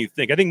more than you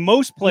think. I think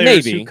most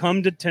players who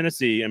come to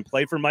Tennessee and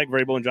play for Mike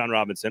Vrabel and John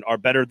Robinson are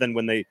better than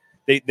when they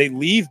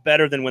leave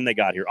better than when they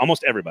got here.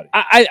 Almost everybody.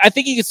 I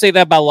think you could say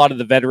that about a lot of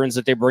the veterans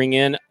that they bring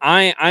in.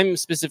 I'm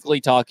specifically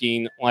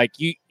talking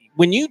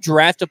when you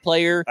draft a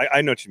player.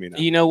 I know what you mean now.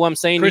 You know what I'm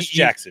saying? Chris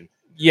Jackson.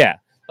 Yeah.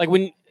 Like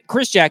when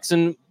Chris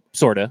Jackson,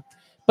 sort of.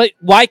 But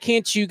why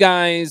can't you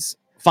guys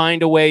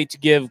find a way to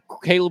give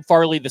Caleb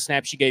Farley the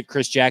snaps you gave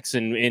Chris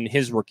Jackson in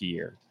his rookie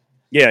year?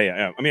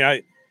 Yeah.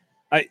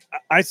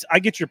 I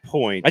get your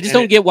point. I just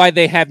don't get why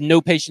they have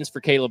no patience for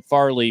Caleb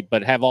Farley,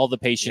 but have all the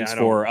patience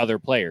for other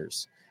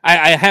players.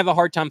 I have a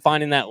hard time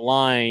finding that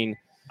line.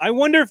 I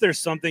wonder if there's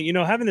something,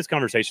 having this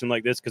conversation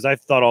like this, because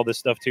I've thought all this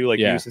stuff too,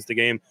 since the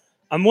game.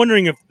 I'm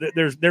wondering if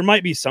there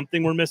might be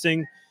something we're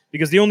missing,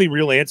 because the only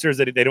real answer is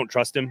that they don't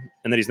trust him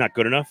and that he's not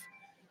good enough.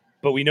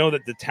 But we know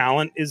that the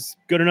talent is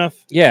good enough.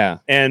 Yeah.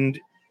 And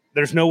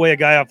there's no way a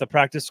guy off the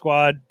practice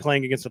squad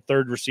playing against a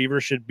third receiver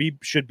should be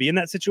in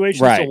that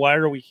situation. Right. So why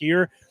are we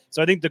here?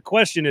 So I think the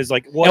question is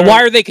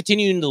why are they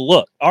continuing to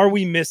look? Are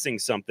we missing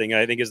something?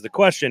 I think is the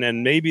question.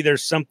 And maybe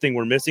there's something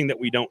we're missing that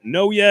we don't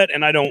know yet.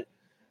 And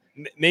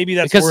maybe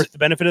that's worth the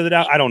benefit of the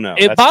doubt. I don't know.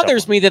 It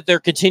bothers me that they're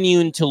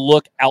continuing to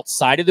look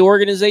outside of the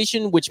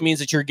organization, which means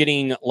that you're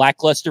getting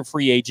lackluster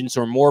free agents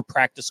or more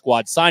practice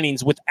squad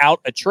signings without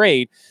a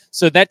trade.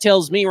 So that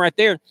tells me right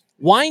there,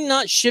 why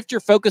not shift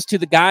your focus to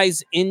the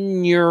guys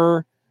in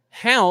your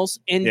house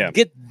and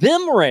get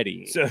them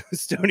ready? So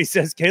Stoney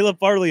says Caleb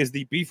Farley is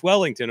the Beef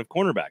Wellington of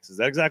cornerbacks. Is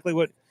that exactly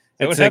what?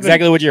 That's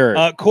exactly what you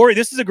heard. Corey,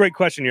 this is a great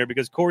question here,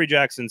 because Corey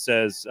Jackson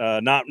says,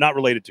 not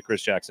related to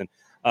Chris Jackson,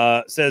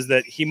 says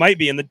that he might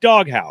be in the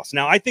doghouse.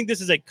 Now, I think this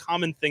is a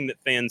common thing that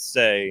fans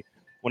say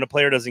when a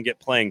player doesn't get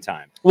playing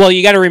time. Well,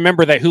 you got to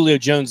remember that Julio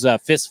Jones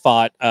fist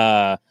fought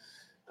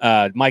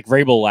Mike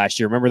Vrabel last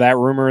year. Remember that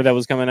rumor that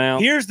was coming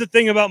out? Here's the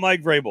thing about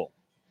Mike Vrabel.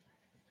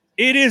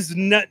 It is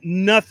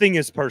nothing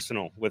is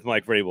personal with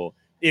Mike Vrabel.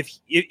 If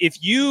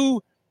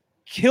you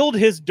killed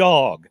his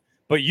dog,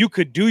 but you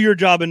could do your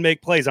job and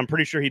make plays, I'm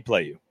pretty sure he'd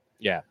play you.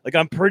 Yeah.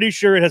 I'm pretty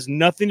sure it has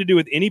nothing to do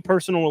with any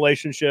personal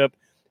relationship.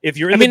 If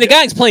you're the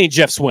guy's playing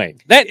Jeff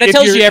Swing. That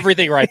tells you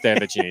everything right there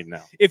that you need to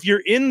know. If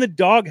you're in the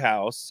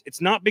doghouse,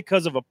 it's not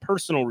because of a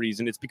personal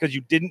reason. It's because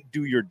you didn't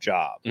do your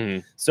job.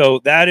 Mm-hmm. So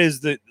that is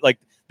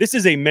this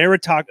is a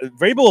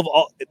Vrabel of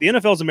all, the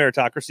NFL is a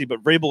meritocracy,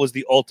 but Vrabel is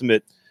the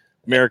ultimate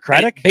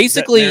meritocratic.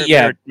 Basically,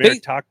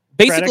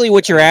 basically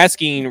what you're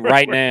asking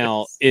right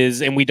now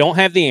is, and we don't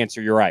have the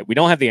answer. You're right. We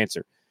don't have the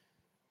answer.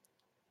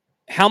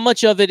 How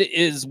much of it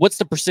is, what's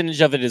the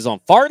percentage of it is on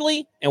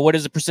Farley, and what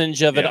is the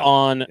percentage of it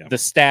on the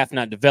staff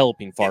not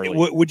developing Farley?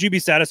 Would you be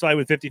satisfied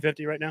with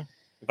 50-50 right now?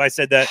 If I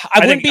said that,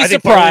 I wouldn't be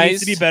surprised. Farley needs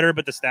to be better,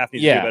 but the staff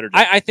needs to be better.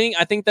 I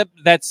think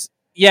that's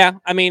yeah.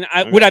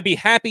 Would I be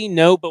happy?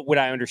 No, but would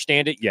I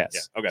understand it?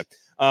 Yes. Yeah. Okay.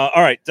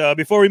 All right.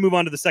 Before we move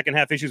on to the second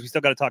half issues, we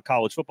still got to talk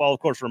college football. Of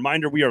course,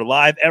 reminder, we are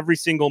live every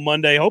single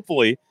Monday.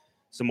 Hopefully,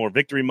 some more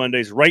Victory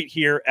Mondays right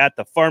here at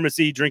the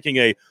pharmacy, drinking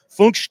a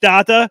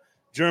Funkstata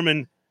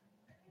German.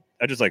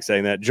 I just like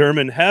saying that,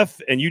 German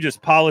Hef, and you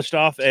just polished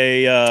off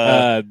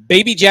a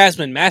Baby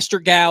Jasmine, Master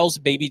Gal's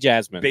Baby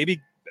Jasmine.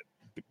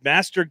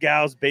 Master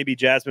Gal's Baby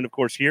Jasmine, of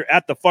course, here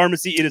at the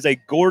pharmacy. It is a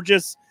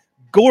gorgeous,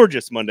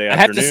 gorgeous Monday afternoon.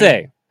 I have to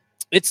say,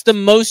 it's the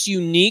most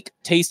unique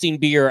tasting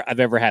beer I've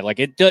ever had.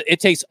 It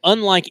tastes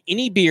unlike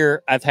any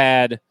beer I've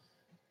had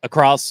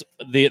across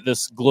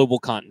this global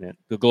continent,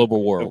 the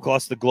global world.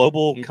 Across the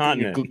global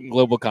continent.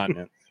 Global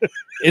continent.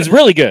 It's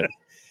really good.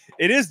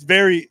 It is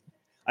very...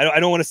 I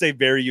don't want to say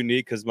very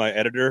unique, because my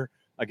editor,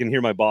 I can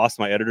hear my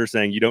editor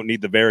saying you don't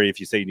need the very if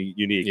you say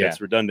unique. Yeah. That's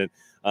redundant.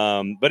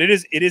 But it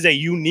is a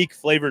unique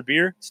flavored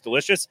beer. It's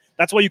delicious.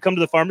 That's why you come to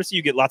the pharmacy.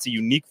 You get lots of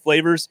unique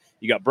flavors.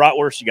 You got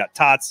bratwurst, you got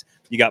tots,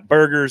 you got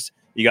burgers,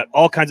 you got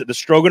all kinds of the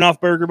Stroganoff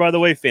burger, by the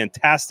way,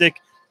 fantastic.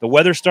 The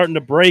weather's starting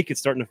to break. It's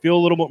starting to feel a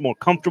little bit more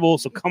comfortable.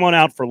 So come on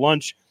out for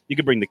lunch. You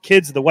can bring the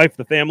kids, the wife,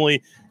 the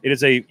family.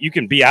 You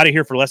can be out of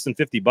here for less than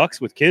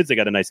 $50 with kids. They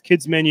got a nice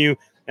kids menu.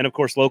 And, of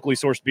course, locally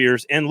sourced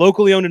beers, and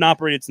locally owned and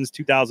operated since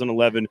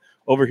 2011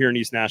 over here in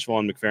East Nashville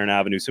on McFerrin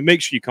Avenue. So make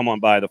sure you come on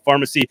by the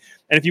pharmacy.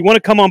 And if you want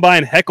to come on by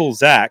and heckle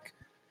Zach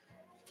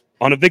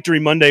on a Victory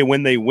Monday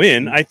when they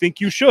win, I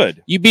think you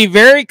should. You'd be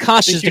very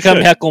cautious to come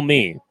heckle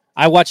me.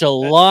 I watch a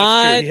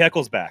lot. He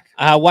heckles back.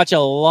 I watch a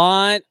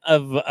lot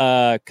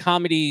of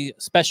comedy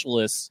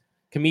specialists,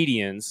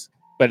 comedians,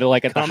 but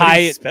like at the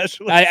height.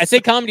 I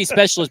say comedy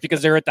specialists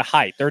because they're at the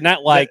height. They're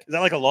not like is that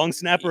like a long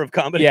snapper of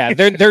comedy? Yeah,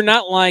 they're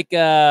not like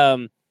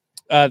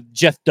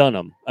Jeff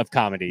Dunham of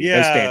comedy.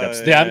 Yeah, those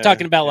stand-ups. I'm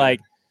talking about like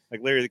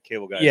Larry the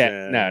Cable Guy.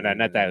 Yeah, no,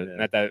 not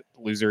that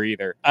loser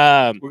either.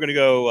 We're gonna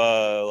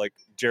go like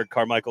Jared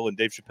Carmichael and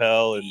Dave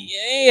Chappelle and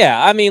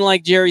yeah.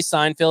 Like Jerry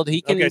Seinfeld.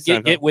 He can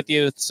get with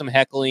you with some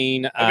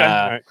heckling. Okay.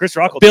 All right. Chris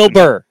Rock, Bill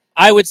Burr.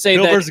 I would say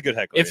Bill that Burr's a good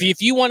heckler.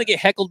 If you want to get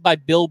heckled by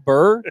Bill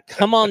Burr,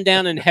 come on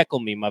down and heckle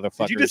me,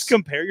 motherfuckers. Did you just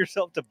compare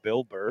yourself to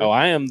Bill Burr? Oh,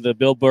 I am the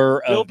Bill Burr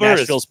of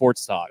Nashville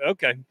Sports Talk.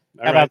 Okay.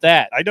 How about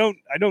that? I don't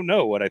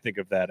know what I think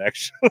of that,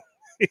 actually.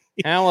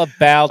 How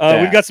about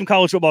that? We've got some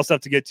college football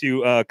stuff to get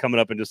to coming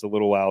up in just a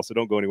little while, so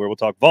don't go anywhere. We'll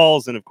talk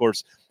Vols, and of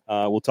course,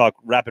 we'll talk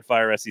rapid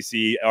fire SEC.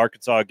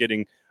 Arkansas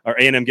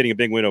A&M getting a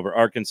big win over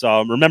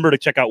Arkansas. Remember to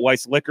check out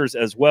Weiss Liquors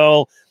as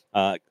well.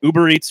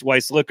 Uber Eats,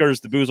 Weiss Liquors.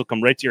 The booze will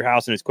come right to your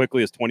house in as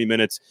quickly as 20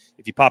 minutes.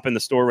 If you pop in the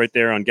store right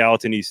there on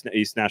Gallatin,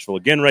 East Nashville,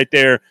 again, right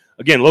there.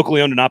 Again,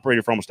 locally owned and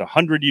operated for almost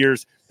 100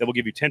 years. That will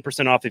give you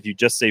 10% off if you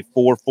just say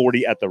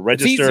 $4.40 at the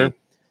register.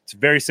 It's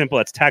very simple.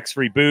 It's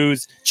tax-free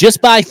booze.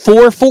 Just buy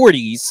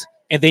 440s,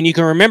 and then you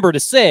can remember to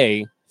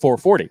say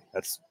 $4.40.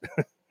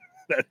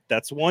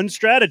 That's one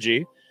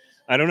strategy.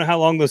 I don't know how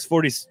long those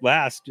 40s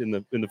last in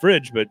the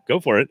fridge, but go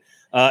for it.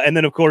 And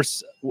then, of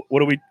course,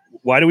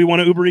 why do we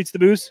want to Uber Eats the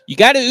booze? You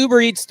got to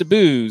Uber Eats the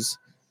booze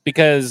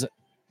because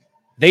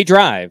they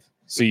drive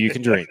so you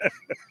can drink.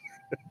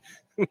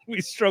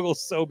 We struggle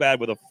so bad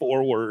with a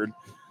 4-word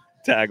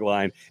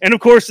tagline. And, of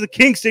course, the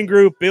Kingston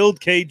Group,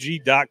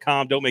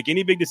 buildkg.com. Don't make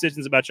any big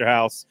decisions about your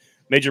house.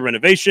 Major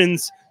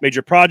renovations,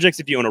 major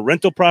projects. If you own a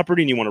rental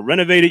property and you want to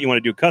renovate it, you want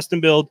to do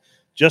custom build,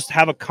 just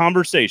have a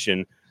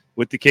conversation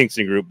with the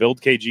Kingston Group,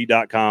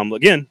 buildkg.com.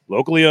 Again,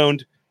 locally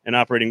owned and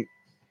operating.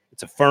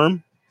 It's a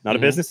firm, not a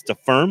business. It's a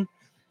firm.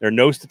 They're a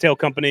nose-to-tail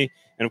company.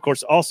 And, of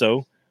course,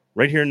 also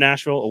right here in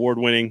Nashville,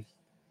 award-winning,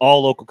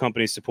 all local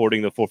companies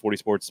supporting the 440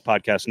 Sports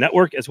Podcast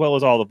Network, as well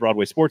as all the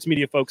Broadway sports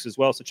media folks as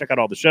well. So check out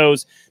all the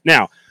shows.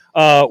 Now,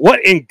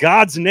 what in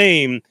God's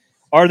name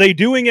are they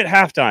doing at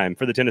halftime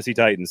for the Tennessee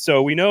Titans?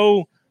 So we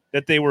know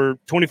that they were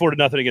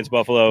 24-0 against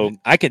Buffalo.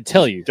 I could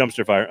tell you.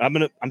 Dumpster fire.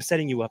 I'm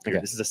setting you up here.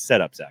 Okay. This is a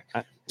setup, Zach.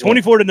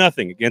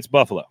 24-0 against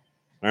Buffalo.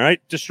 All right?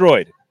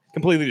 Destroyed.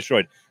 Completely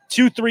destroyed.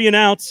 2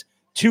 3-and-outs,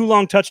 2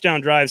 long touchdown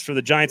drives for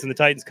the Giants and the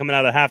Titans coming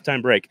out of the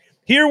halftime break.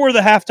 Here were the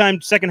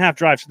halftime second half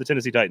drives for the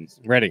Tennessee Titans.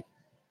 Ready.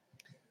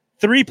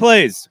 3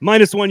 plays,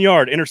 -1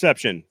 yard,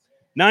 interception.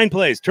 9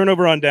 plays,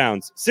 turnover on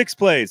downs. 6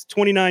 plays,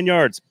 29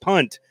 yards,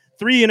 punt.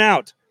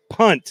 3-and-out,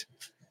 punt.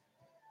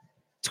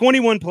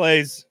 21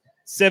 plays,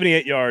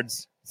 78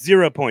 yards,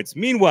 0 points.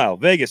 Meanwhile,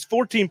 Vegas,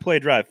 14-play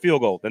drive,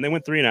 field goal. Then they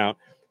went 3-and-out.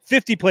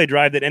 50-play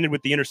drive that ended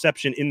with the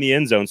interception in the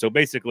end zone, so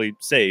basically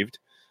saved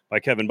by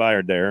Kevin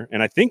Byard there.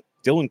 And I think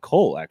Dylan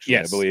Cole, actually,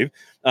 yes. I believe.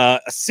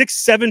 A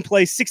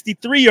 7-play,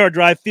 63-yard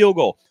drive, field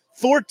goal.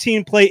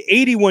 14-play,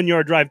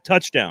 81-yard drive,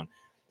 touchdown.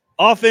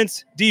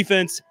 Offense,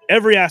 defense,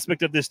 every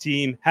aspect of this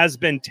team has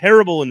been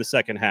terrible in the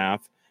second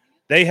half.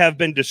 They have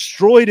been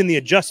destroyed in the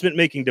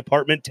adjustment-making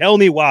department. Tell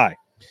me why.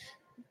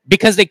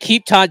 Because they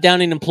keep Todd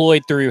Downing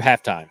employed through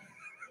halftime.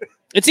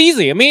 It's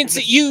easy. I mean,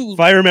 you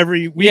fire him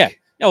every week. Yeah.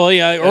 Oh, well,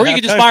 yeah. Or you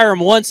could just fire him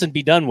once and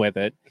be done with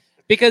it.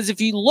 Because if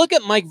you look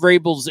at Mike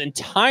Vrabel's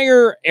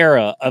entire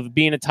era of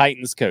being a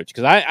Titans coach,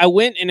 because I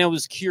went and I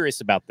was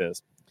curious about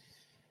this,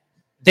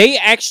 they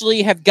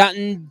actually have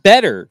gotten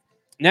better,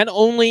 not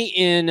only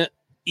in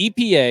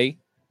EPA,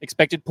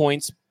 expected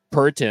points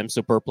per attempt,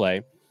 so per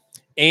play,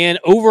 and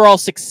overall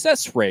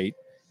success rate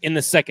in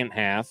the second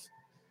half.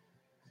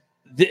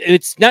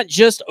 It's not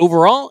just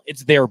overall,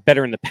 it's they're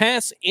better in the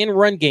pass and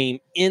run game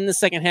in the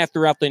second half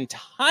throughout the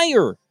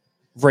entire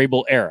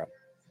Vrabel era.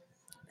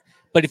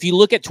 But if you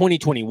look at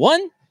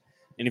 2021,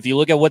 and if you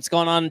look at what's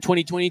gone on in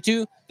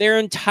 2022, they're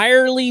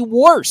entirely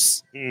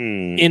worse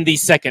in the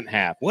second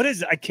half. What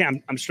is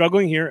I'm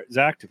struggling here,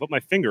 Zach, to put my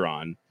finger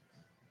on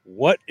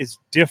what is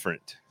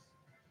different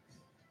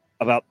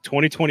about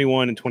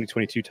 2021 and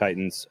 2022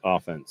 Titans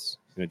offense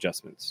and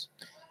adjustments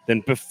than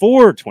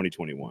before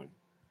 2021.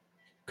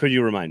 Could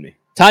you remind me?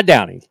 Todd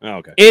Downing. Oh,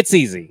 okay. It's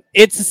easy.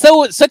 It's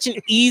such an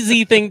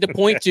easy thing to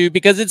point to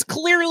because it's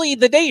clearly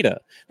the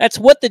data. That's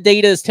what the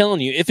data is telling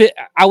you.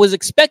 I was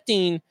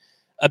expecting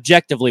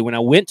objectively when I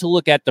went to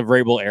look at the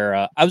Vrabel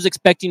era, I was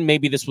expecting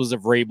maybe this was a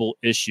Vrabel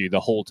issue the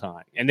whole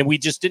time. And then we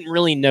just didn't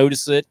really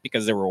notice it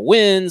because there were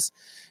wins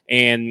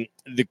and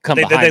the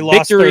behind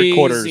victories,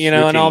 quarters,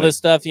 and all this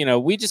stuff.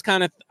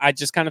 I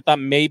just kind of thought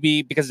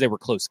maybe because they were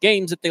close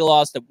games that they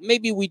lost, that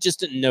maybe we just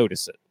didn't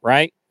notice it,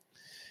 right?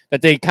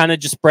 That they kind of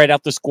just spread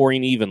out the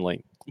scoring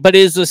evenly. But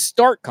it is a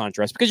stark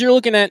contrast because you're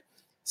looking at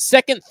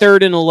 2nd,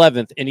 3rd, and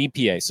 11th in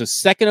EPA. So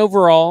 2nd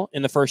overall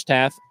in the first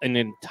half, an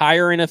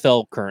entire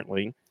NFL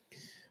currently.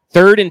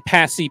 3rd in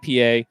pass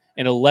EPA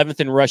and 11th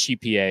in rush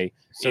EPA.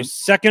 So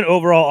 2nd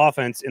overall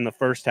offense in the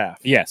first half.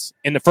 Yes,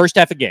 in the first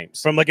half of games.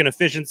 From like an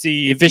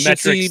efficiency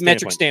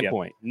metric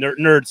standpoint. Yeah.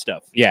 Nerd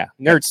stuff. Yeah,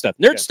 nerd stuff.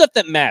 Nerd stuff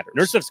that matters.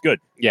 Nerd stuff's good.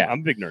 Yeah. I'm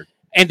a big nerd.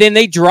 And then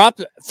they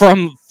dropped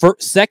from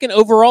 2nd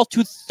overall to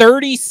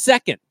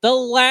 32nd, the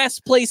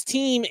last place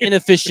team in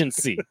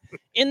efficiency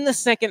in the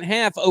second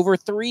half over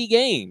 3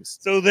 games.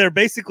 So they're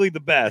basically the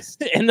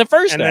best in the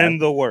first half. And then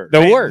the worst.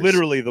 Worst.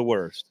 Literally the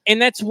worst.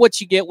 And that's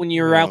what you get when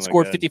you're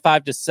outscored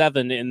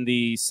 55-7 in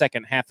the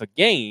second half of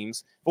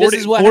games.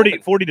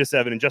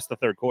 40-7 in just the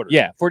third quarter.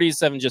 Yeah,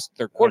 40-7 just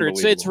the third quarter.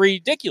 It's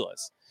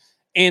ridiculous.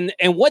 And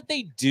what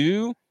they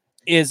do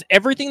is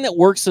everything that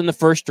works in the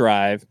first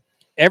drive,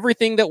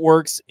 everything that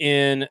works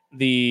in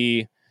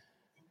the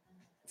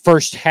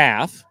first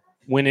half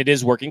when it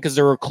is working, because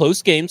there were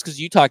close games, because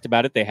you talked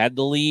about it. They had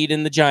the lead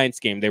in the Giants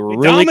game. They were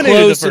really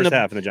close in the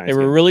half in the Giants game.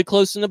 They were really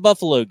close in the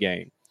Buffalo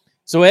game.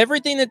 So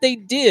everything that they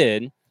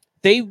did,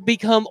 they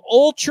become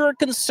ultra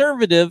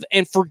conservative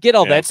and forget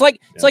all that. It's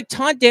like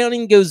Todd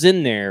Downing goes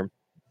in there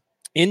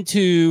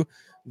into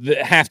the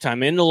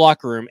halftime in the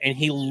locker room and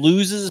he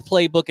loses his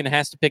playbook and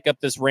has to pick up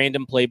this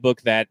random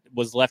playbook that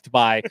was left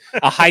by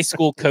a high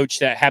school coach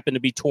that happened to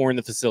be touring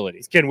the facility.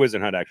 It's Ken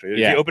Wisenhunt, actually. If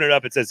you open it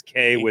up, it says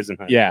K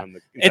Wisenhunt. Yeah.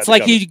 It's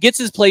like he gets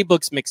his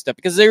playbooks mixed up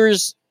because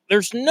there's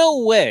no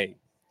way.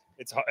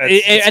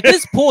 At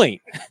this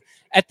point,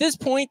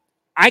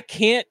 I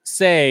can't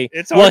say,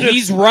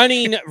 he's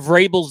running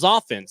Vrabel's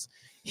offense.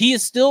 He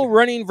is still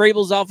running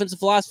Vrabel's offensive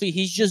philosophy.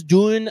 He's just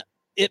doing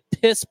it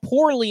piss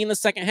poorly in the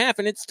second half,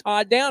 and it's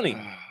Todd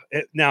Downing.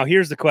 Now,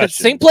 here's the The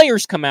question. same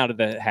players come out of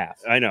the half.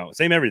 I know.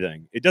 Same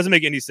everything. It doesn't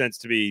make any sense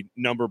to be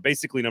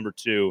basically number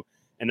 2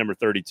 and number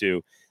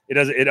 32.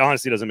 It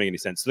honestly doesn't make any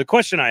sense. So the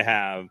question I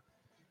have,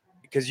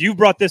 because you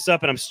brought this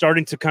up and I'm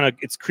starting to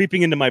it's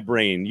creeping into my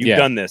brain. You've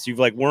done this. You've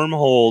like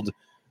wormholed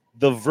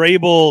the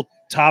Vrabel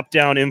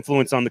top-down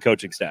influence on the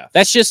coaching staff.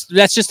 That's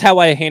just how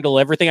I handle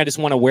everything. I just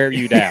want to wear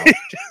you down.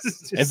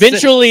 Just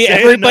Eventually,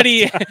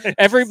 say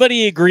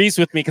everybody agrees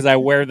with me because I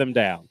wear them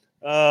down.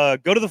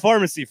 Go to the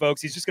pharmacy,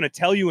 folks. He's just going to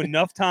tell you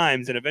enough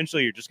times, and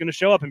eventually you're just going to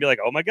show up and be like,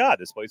 "Oh my God,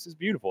 this place is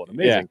beautiful and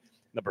amazing.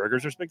 The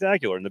burgers are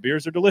spectacular, and the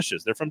beers are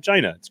delicious. They're from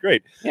China. It's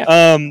great."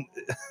 Yeah.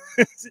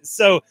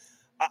 So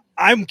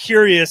I'm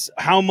curious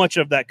how much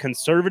of that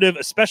conservative,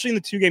 especially in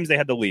the 2 games they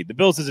had the lead. The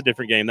Bills is a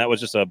different game. That was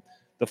just the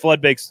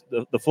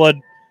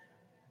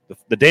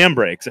dam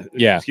breaks.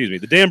 Yeah. Excuse me.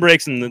 The dam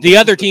breaks and the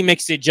other team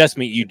makes the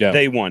adjustment. You don't.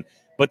 They won.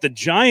 But the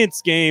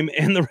Giants game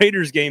and the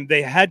Raiders game,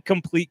 they had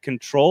complete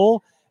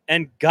control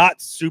and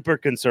got super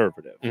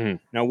conservative. Mm-hmm.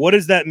 Now, what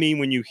does that mean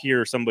when you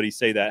hear somebody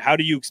say that? How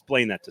do you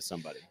explain that to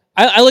somebody?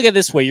 I look at it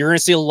this way. You're going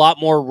to see a lot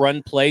more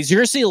run plays. You're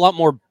going to see a lot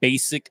more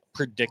basic,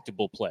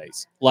 predictable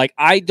plays. Like,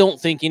 I don't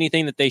think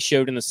anything that they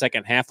showed in the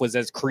second half was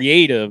as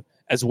creative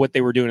as what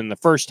they were doing in the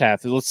first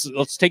half.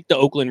 Let's take the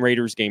Oakland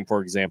Raiders game,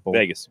 for example.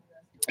 Vegas.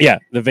 Yeah,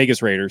 the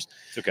Vegas Raiders.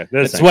 It's okay.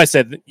 That's what I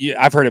said.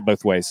 I've heard it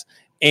both ways.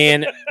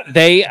 And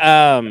they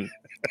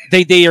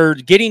are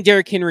getting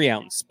Derrick Henry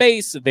out in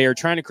space. They are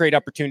trying to create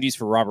opportunities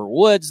for Robert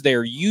Woods. They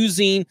are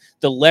using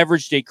the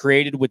leverage they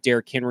created with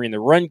Derrick Henry in the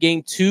run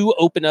game to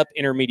open up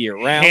intermediate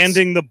routes.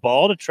 Handing the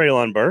ball to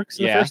Treylon Burks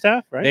in the first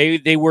half,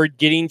 right? They were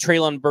getting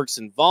Treylon Burks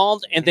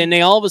involved, and then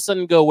they all of a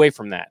sudden go away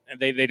from that.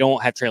 They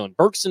don't have Treylon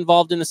Burks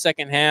involved in the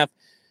second half.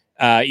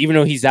 Even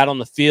though he's out on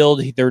the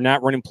field, they're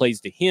not running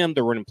plays to him.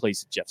 They're running plays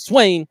to Jeff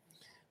Swain.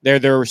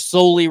 They're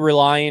solely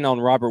relying on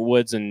Robert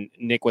Woods and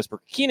Nick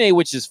Westbrook-Ikine,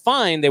 which is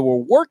fine. They were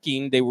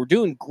working. They were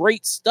doing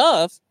great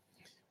stuff.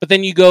 But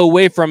then you go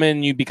away from it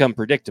and you become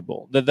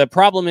predictable. The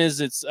problem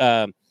is it's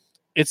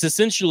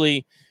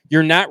essentially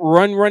you're not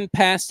run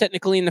pass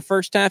technically in the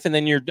first half, and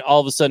then you're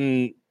all of a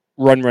sudden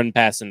run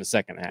pass in the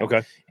second half.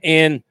 Okay.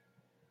 And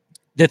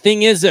the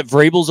thing is that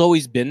Vrabel's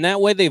always been that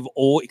way.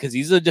 Because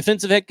he's a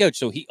defensive head coach,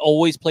 so he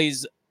always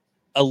plays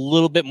a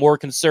little bit more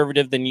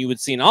conservative than you would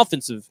see an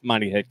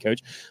offensive-minded head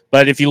coach.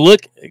 But if you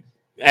look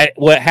at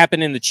what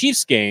happened in the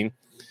Chiefs game,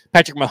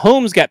 Patrick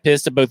Mahomes got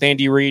pissed at both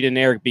Andy Reid and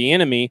Eric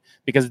Bieniemy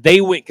because they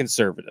went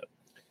conservative,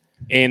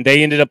 and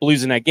they ended up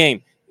losing that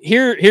game.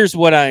 Here's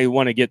what I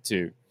want to get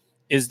to,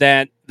 is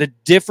that the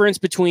difference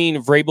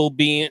between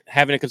Vrabel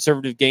having a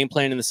conservative game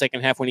plan in the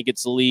second half when he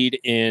gets the lead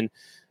in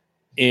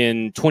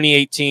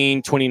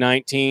 2018,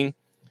 2019,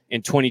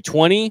 and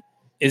 2020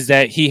 is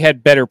that he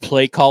had better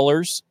play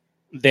callers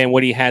than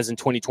what he has in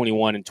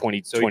 2021 and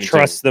 2022. So he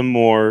trusts them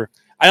more.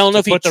 I don't know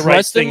if he put the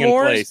trusts right them thing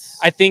more. in place.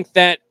 I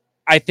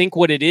think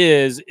what it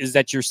is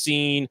that you're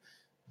seeing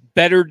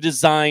better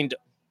designed,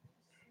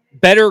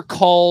 better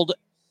called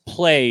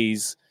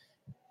plays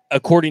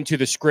according to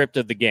the script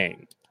of the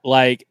game.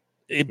 Like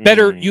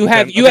better, you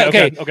have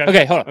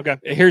okay. Hold on. Okay.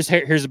 Here's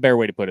a better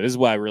way to put it. This is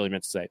what I really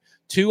meant to say.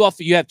 You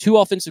have 2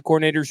 offensive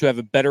coordinators who have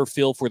a better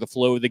feel for the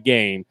flow of the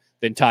game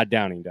than Todd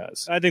Downing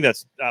does. I think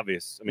that's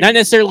obvious. I mean, not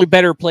necessarily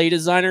better play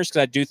designers,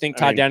 because I do think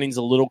Todd Downing's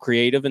a little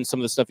creative in some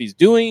of the stuff he's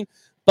doing.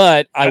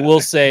 But I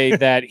will say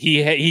that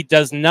he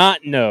does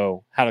not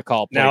know how to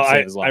call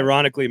plays. Now,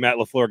 ironically, Matt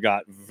LaFleur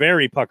got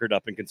very puckered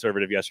up and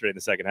conservative yesterday in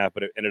the second half,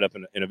 but it ended up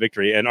in a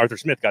victory. And Arthur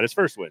Smith got his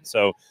first win.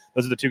 So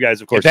those are the 2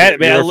 guys, of course, you're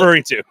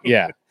referring to.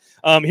 Yeah.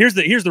 Here's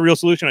the real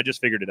solution. I just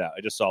figured it out.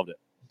 I just solved it.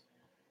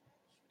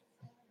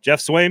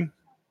 Jeff Swaim,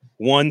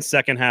 1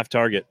 second half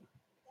target.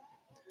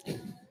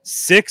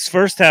 6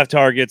 first half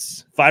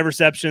targets, 5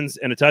 receptions,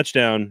 and a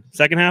touchdown.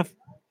 Second half,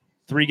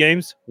 3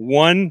 games,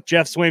 1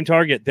 Jeff Swaim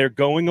target. They're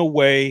going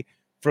away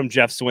from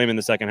Jeff Swaim in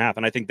the second half,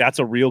 and I think that's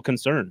a real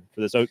concern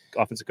for this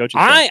offensive coaching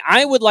staff.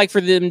 I would like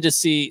for them to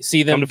see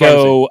them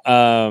go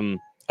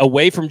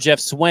away from Jeff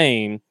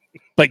Swaim,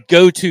 but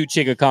go to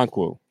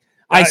Chigakonkwo.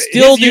 I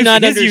still do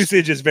not understand. His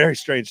usage is very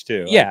strange,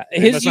 too. Yeah,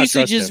 his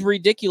usage is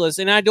ridiculous,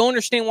 and I don't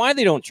understand why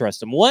they don't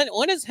trust him.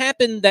 What has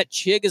happened that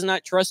Chig is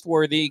not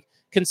trustworthy,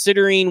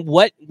 considering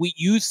what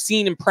you've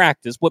seen in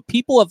practice, what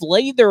people have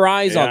laid their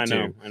eyes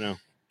onto? I know.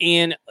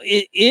 And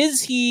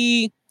is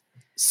he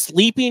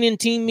sleeping in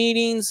team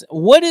meetings?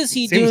 What is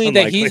he doing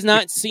unlikely. that he's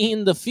not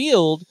seeing the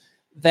field,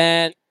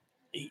 that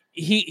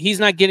he's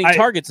not getting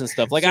targets and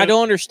stuff? Like, I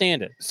don't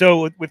understand it.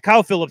 So with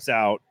Kyle Phillips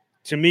out,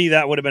 to me,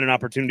 that would have been an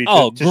opportunity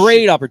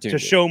great opportunity to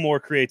show more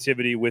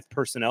creativity with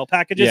personnel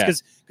packages.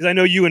 Because I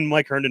know you and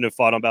Mike Herndon have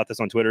fought about this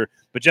on Twitter,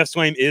 but Jeff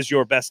Swaim is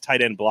your best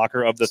tight end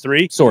blocker of the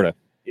 3. Sort of.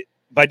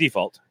 By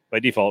default,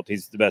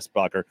 he's the best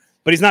blocker,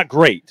 but he's not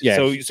great. Yeah.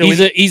 So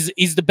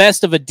he's the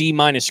best of a D-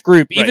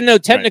 group, even though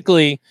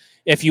technically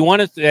if you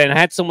wanted, and I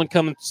had someone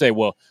come and say,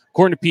 well,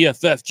 according to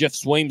PFF, Jeff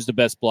Swaim's the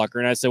best blocker.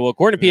 And I said, well,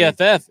 according to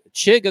PFF,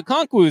 Chig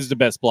Okonkwo is the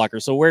best blocker.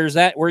 So where's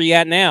that? Where are you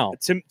at now?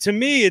 To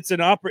me,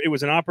 it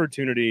was an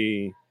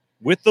opportunity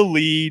with the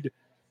lead,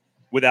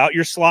 without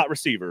your slot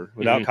receiver,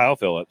 without Kyle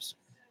Phillips,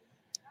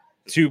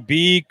 to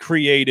be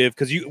creative.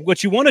 Because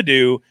what you want to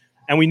do,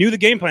 and we knew the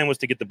game plan was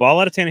to get the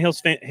ball out of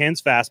Tannehill's hands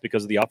fast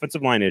because of the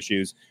offensive line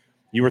issues.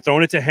 You were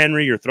throwing it to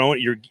Henry.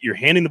 You're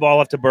handing the ball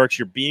off to Burks.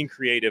 You're being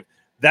creative.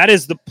 That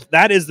is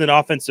an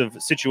offensive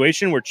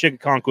situation where Chig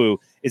Okonkwo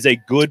is a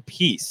good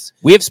piece.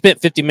 We have spent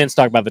 50 minutes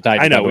talking about the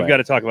Titans. I know we've got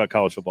to talk about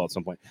college football at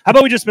some point. How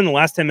about we just spend the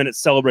last 10 minutes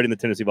celebrating the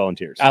Tennessee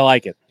Volunteers? I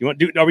like it.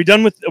 Are we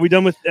done with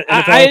NFL?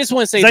 I just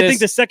want to say this. I think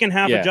the second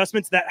half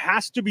adjustments that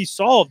has to be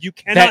solved. You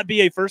cannot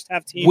be a first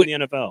half team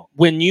in the NFL.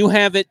 When you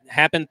have it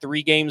happen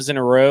 3 games in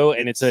a row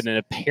and it's an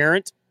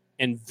apparent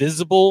and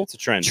visible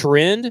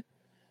trend,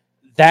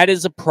 that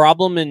is a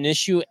problem, an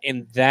issue,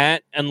 and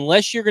that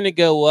unless you're going to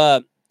go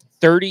up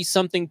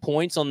 30-something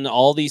points on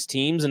all these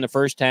teams in the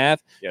first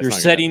half, you're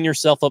setting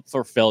yourself up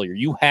for failure.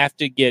 You have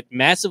to get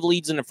massive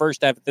leads in the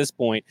first half at this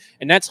point,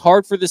 and that's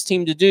hard for this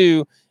team to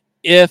do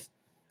if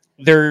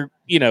they're,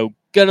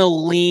 going to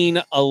lean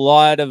a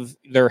lot of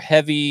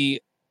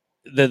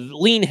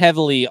lean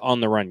heavily on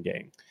the run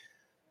game.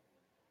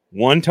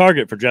 1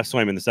 target for Jeff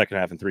Swaim in the second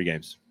half in 3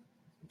 games.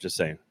 Just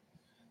saying.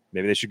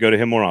 Maybe they should go to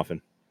him more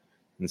often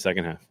in the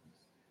second half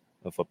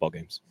of football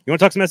games. You want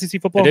to talk some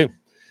SEC football? I do.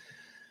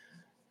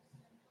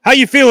 How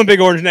you feeling,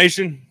 Big Orange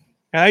Nation?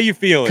 How you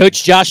feeling?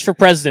 Coach Josh for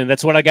president.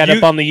 That's what I got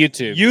up on the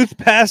YouTube. Youth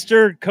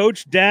pastor,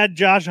 Coach Dad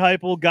Josh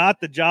Heupel got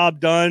the job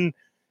done.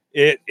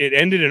 It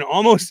ended in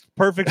almost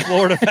perfect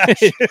Florida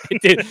fashion.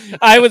 It did.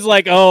 I was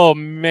like, oh,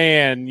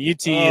 man,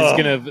 UT is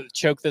going to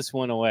choke this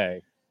one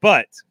away.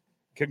 But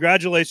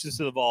congratulations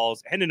to the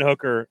Vols. Hendon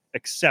Hooker,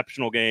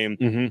 exceptional game.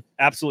 Mm-hmm.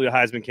 Absolutely a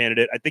Heisman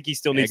candidate. I think he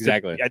still needs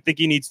to. I think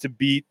he needs to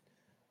beat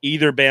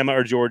either Bama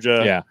or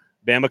Georgia. Yeah.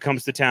 Bama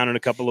comes to town in a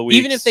couple of weeks.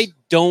 Even if they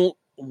don't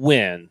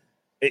win,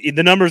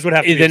 the numbers would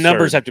have to be absurd.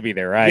 Numbers have to be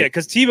there, right? Yeah,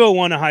 because Tebow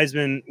won a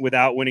Heisman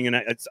without winning.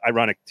 It's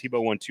ironic.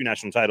 Tebow won 2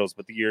 national titles,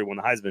 but the year he won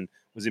the Heisman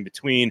was in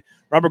between.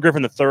 Robert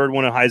Griffin III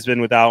won a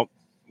Heisman without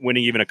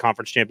winning even a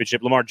conference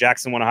championship. Lamar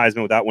Jackson won a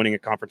Heisman without winning a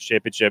conference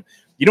championship.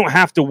 You don't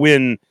have to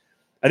win.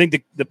 I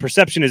think the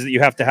perception is that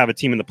you have to have a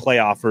team in the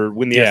playoff or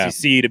win the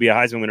SEC to be a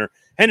Heisman winner.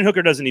 Hendon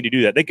Hooker doesn't need to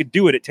do that. They could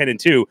do it at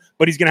 10-2,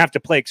 but he's going to have to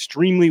play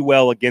extremely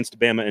well against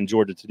Bama and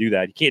Georgia to do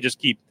that. You can't just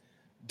keep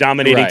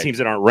dominating teams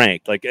that aren't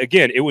ranked. Like,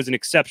 again, it was an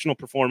exceptional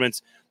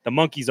performance. The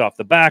monkey's off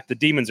the back. The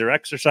demons are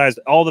exercised.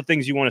 All the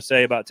things you want to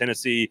say about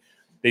Tennessee.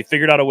 They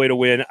figured out a way to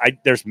win.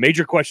 There's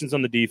major questions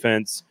on the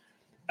defense.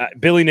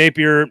 Billy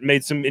Napier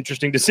made some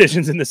interesting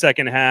decisions in the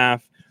second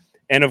half.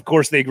 And, of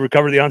course, they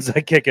recovered the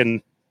onside kick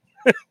and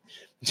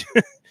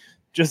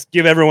just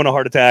give everyone a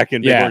heart attack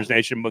in Big Orange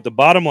Nation. But the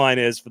bottom line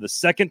is, for the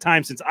second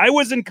time since I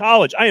was in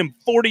college, I am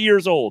 40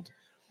 years old.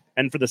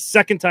 And for the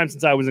second time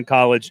since I was in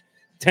college,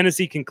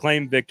 Tennessee can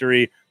claim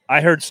victory. I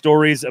heard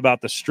stories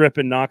about the Strip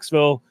in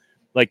Knoxville.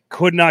 Like,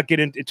 could not get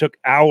in. It took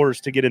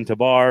hours to get into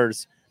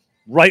bars.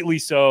 Rightly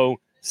so.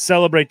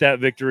 Celebrate that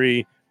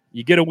victory.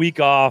 You get a week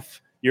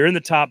off. You're in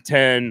the top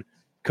 10.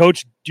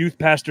 Coach, youth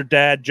pastor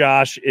dad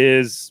Josh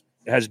has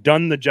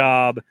done the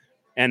job,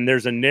 and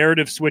there's a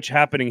narrative switch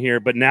happening here.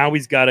 But now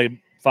he's got to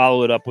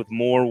follow it up with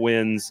more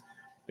wins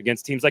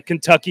against teams like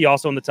Kentucky,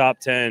 also in the top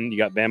 10. You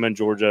got Bama and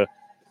Georgia,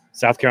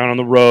 South Carolina on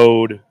the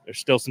road. There's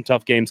still some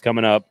tough games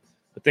coming up,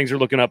 but things are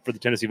looking up for the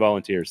Tennessee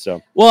Volunteers.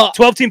 So,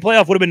 12-team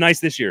playoff would have been nice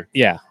this year.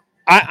 Yeah,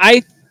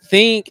 I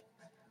think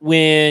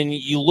when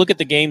you look at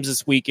the games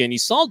this weekend, you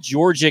saw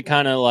Georgia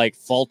kind of like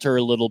falter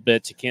a little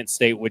bit to Kent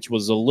State, which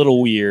was a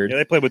little weird. Yeah,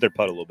 they played with their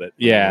putt a little bit.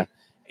 Yeah,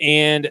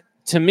 and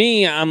to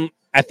me,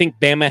 I think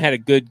Bama had a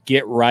good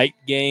get-right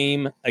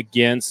game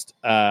against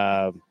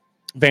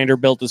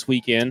Vanderbilt this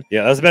weekend.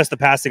 Yeah, that was the best the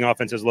passing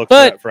offense has looked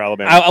for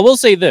Alabama. I will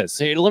say this.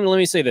 Let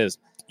me say this.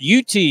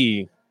 UT,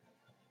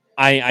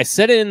 I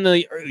said it in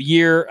the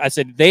year. I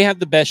said they have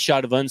the best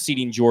shot of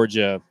unseating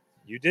Georgia.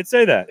 You did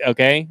say that.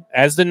 Okay.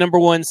 As the number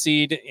 1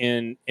 seed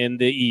in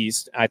the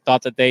East, I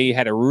thought that they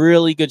had a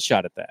really good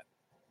shot at that.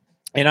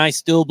 And I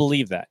still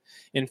believe that.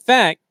 In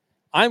fact,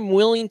 I'm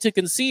willing to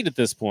concede at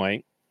this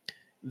point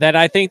that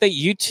I think that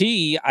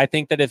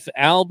if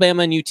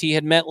Alabama and UT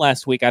had met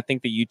last week, I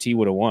think that UT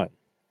would have won.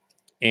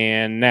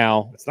 And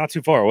now it's not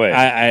too far away.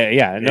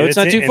 It's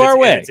not too far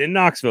away. It's in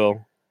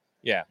Knoxville.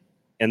 Yeah.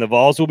 And the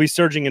Vols will be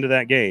surging into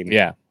that game.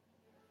 Yeah.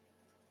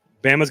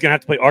 Bama's going to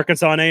have to play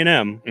Arkansas and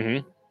A&M.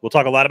 Mm-hmm. We'll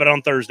talk a lot about it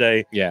on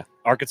Thursday. Yeah.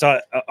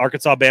 Arkansas,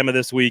 Bama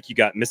this week. You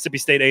got Mississippi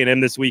State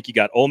A&M this week. You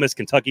got Ole Miss,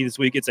 Kentucky this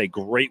week. It's a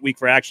great week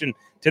for action.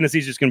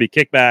 Tennessee's just going to be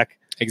kicked back.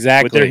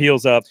 Exactly. With their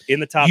heels up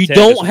in the top 10. You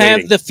don't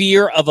have the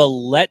fear of a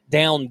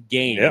letdown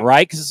game,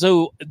 right?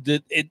 So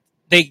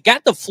they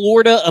got the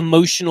Florida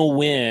emotional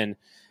win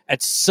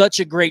at such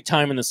a great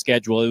time in the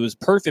schedule. It was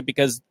perfect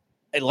because,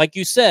 like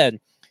you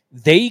said,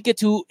 they get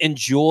to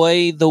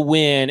enjoy the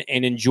win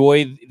and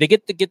they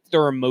get to get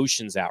their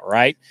emotions out,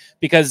 right?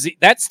 Because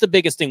that's the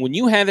biggest thing. When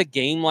you have a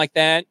game like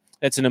that,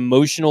 That's an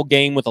emotional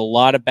game with a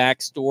lot of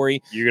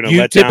backstory. You're going to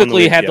You let down the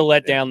typically week- have to yeah,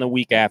 let yeah. down the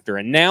week after,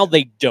 and now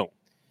they don't.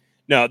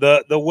 No,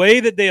 the way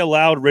that they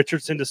allowed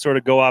Richardson to sort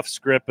of go off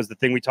script was the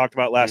thing we talked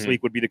about last Mhm.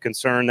 week would be the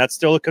concern. That's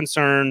still a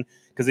concern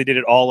because they did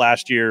it all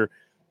last year.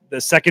 The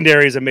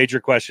secondary is a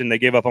major question. They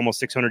gave up almost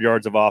 600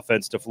 yards of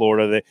offense to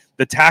Florida.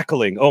 The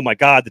tackling, oh my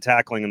God, the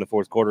tackling in the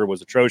fourth quarter was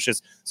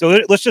atrocious. So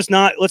let's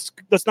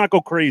not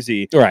go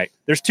crazy. Right.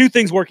 There's two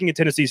things working in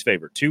Tennessee's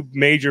favor. Two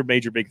major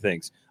big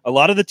things. A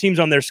lot of the teams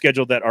on their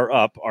schedule that are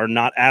up are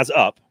not as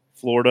up.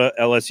 Florida,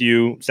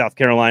 LSU, South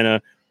Carolina,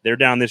 they're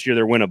down this year.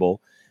 They're winnable.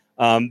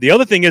 The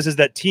other thing is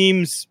that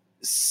teams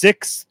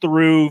 6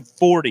 through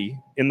 40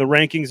 in the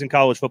rankings in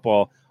college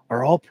football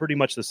are all pretty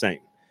much the same.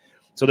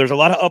 So there's a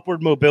lot of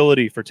upward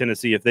mobility for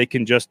Tennessee. If they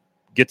can just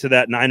get to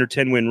that 9 or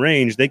 10 win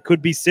range, they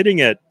could be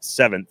sitting at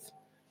 7th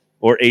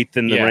or 8th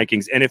in the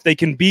rankings. And if they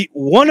can beat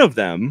one of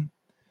them,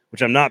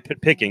 which I'm not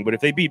picking, but if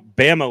they beat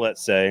Bama,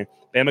 let's say,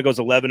 Bama goes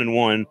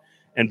 11-1,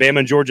 and Bama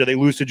and Georgia, they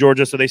lose to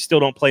Georgia, so they still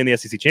don't play in the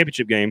SEC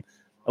championship game.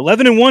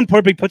 11-1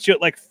 probably puts you at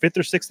like 5th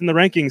or 6th in the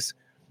rankings,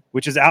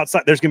 which is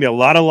outside. There's going to be a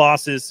lot of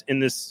losses in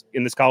this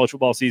college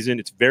football season.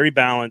 It's very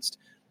balanced.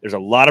 There's a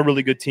lot of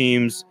really good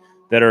teams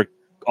that are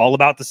all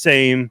about the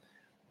same.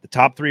 The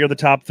top 3 are the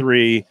top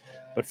 3,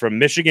 but from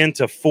Michigan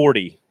to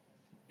 40,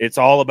 it's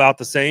all about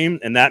the same,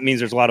 and that means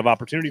there's a lot of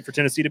opportunity for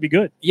Tennessee to be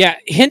good. Yeah,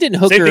 Hendon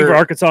Hooker. Same thing for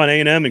Arkansas and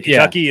A&M and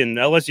Kentucky and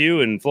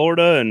LSU and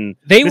Florida and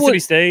Mississippi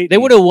State. They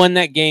would have won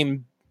that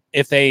game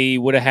if they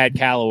would have had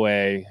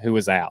Callaway, who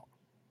was out.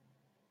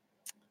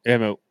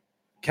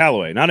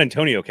 Callaway, not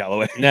Antonio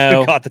Callaway.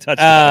 No. Who caught the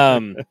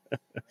touchdown.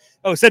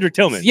 Cedric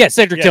Tillman. Yeah,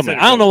 Cedric Tillman.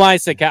 Cedric I don't know why I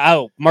said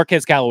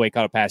Marquez Callaway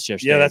caught a pass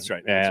yesterday. Yeah, that's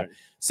right. Yeah. That's right.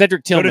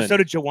 Cedric Tillman. So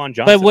did Jawan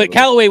Johnson. But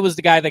Callaway was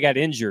the guy that got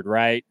injured,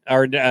 right?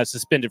 Or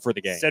suspended for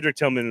the game. Cedric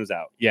Tillman was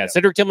out. Yeah,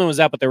 Cedric Tillman was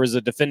out, but there was a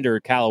defender,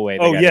 Callaway.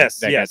 Yes.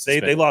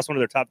 They lost one of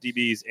their top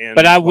DBs.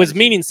 But I was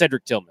meaning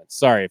Cedric Tillman.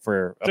 Sorry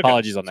for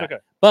apologies on that. Okay.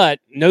 But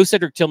no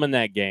Cedric Tillman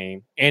that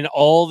game, and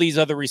all these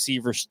other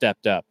receivers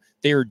stepped up.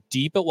 They are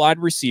deep at wide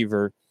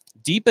receiver,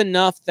 deep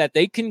enough that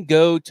they can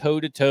go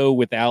toe-to-toe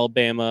with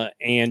Alabama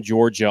and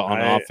Georgia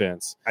on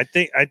offense.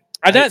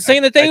 I'm not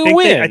saying that they will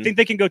win. I think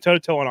they can go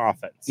toe-to-toe on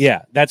offense.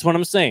 Yeah, that's what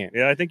I'm saying.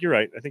 Yeah, I think you're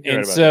right.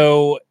 And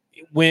so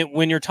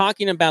when you're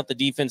talking about the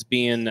defense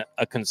being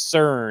a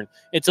concern,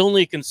 it's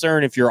only a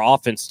concern if your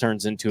offense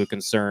turns into a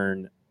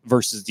concern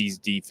versus these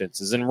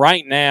defenses. And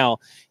right now,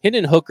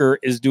 Hendon Hooker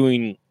is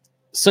doing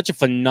such a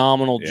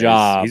phenomenal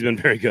job. He's been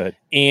very good.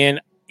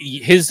 And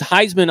his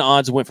Heisman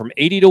odds went from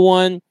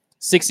 80-1,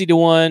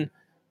 60-1. He's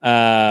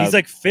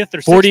like 5th or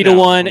 6th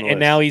 40-1, and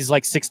now he's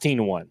like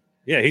 16-1.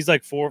 Yeah, he's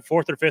like 4th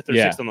or 5th or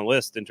 6th on the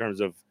list in terms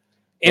of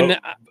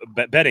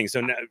betting.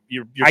 So now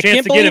your chance I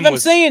can't to get him believe I'm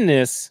was, saying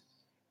this.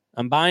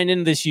 I'm buying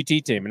into this UT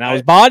team, and I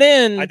was bought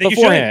in I think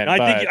beforehand. You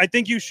should. I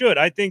think you should.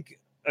 I think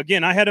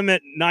again, I had him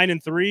at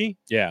 9-3.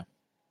 Yeah,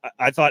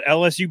 I thought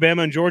LSU,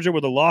 Bama, and Georgia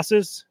were the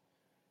losses.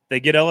 They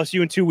get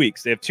LSU in 2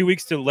 weeks. They have 2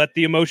 weeks to let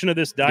the emotion of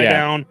this die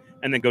down,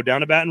 and then go down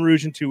to Baton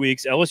Rouge in 2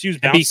 weeks.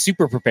 Be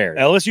super prepared.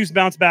 LSU's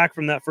bounced back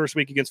from that first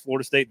week against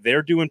Florida State.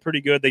 They're doing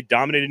pretty good. They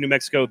dominated New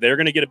Mexico. They're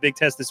going to get a big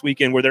test this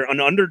weekend where they're an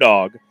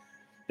underdog.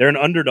 They're an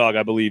underdog,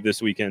 I believe,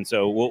 this weekend.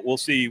 So we'll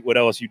see what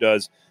LSU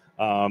does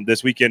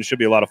this weekend. Should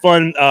be a lot of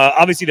fun.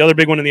 Obviously, the other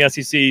big one in the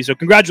SEC. So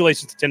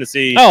congratulations to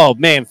Tennessee. Oh,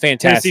 man,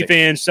 fantastic. Tennessee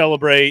fans,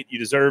 celebrate. You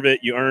deserve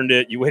it. You earned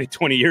it. You waited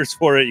 20 years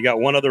for it. You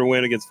got one other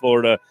win against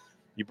Florida.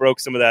 You broke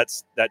some of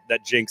that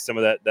jinx, some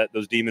of that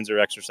those demons are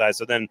exercised.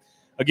 So then,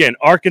 again,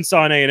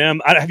 Arkansas and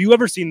A&M. Have you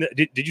ever seen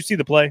did you see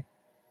the play?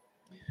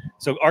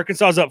 So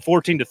Arkansas is up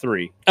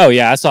 14-3. Oh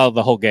yeah, I saw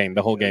the whole game.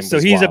 The whole game. So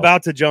was he's wild.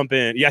 about to jump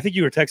in. Yeah, I think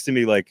you were texting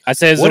me like I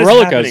said, it's what a is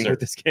roller happening coaster with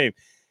this game.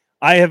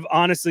 I have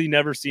honestly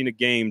never seen a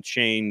game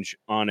change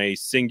on a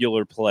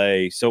singular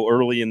play so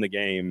early in the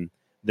game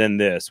than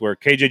this, where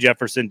KJ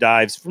Jefferson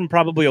dives from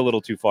probably a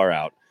little too far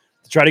out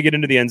to try to get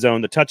into the end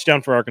zone. The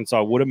touchdown for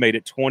Arkansas would have made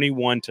it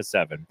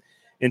 21-7.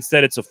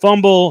 Instead, it's a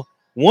fumble.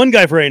 One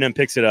guy for A&M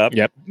picks it up,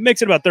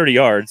 makes it about 30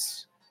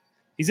 yards.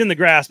 He's in the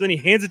grass, then he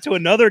hands it to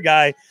another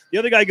guy. The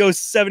other guy goes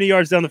 70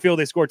 yards down the field.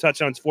 They score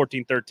touchdowns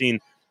 14-13.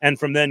 And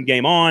from then,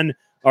 game on,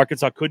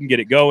 Arkansas couldn't get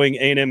it going.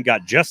 A&M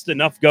got just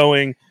enough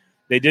going.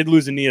 They did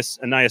lose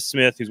Ainias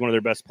Smith, who's one of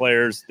their best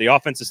players. The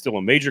offense is still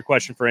a major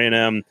question for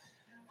A&M.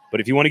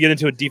 But if you want to get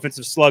into a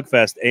defensive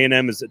slugfest,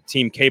 A&M is a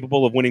team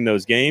capable of winning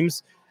those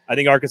games. I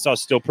think Arkansas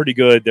is still pretty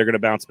good. They're going to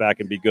bounce back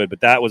and be good, but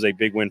that was a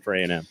big win for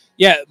A&M.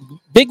 Yeah,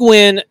 big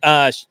win.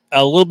 A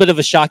little bit of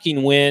a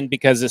shocking win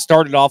because it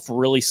started off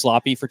really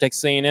sloppy for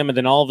Texas A&M, and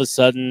then all of a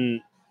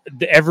sudden,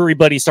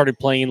 everybody started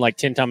playing like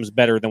 10 times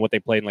better than what they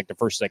played in like the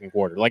first, second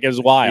quarter. Like it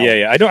was wild.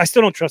 Yeah. I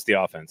still don't trust the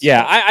offense.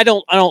 Yeah, I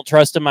don't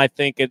trust them. I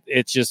think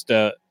it's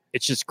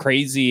just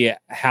crazy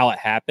how it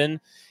happened.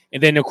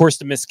 And then of course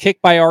the missed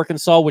kick by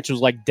Arkansas, which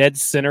was like dead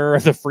center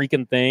of the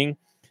freaking thing.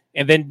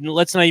 And then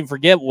let's not even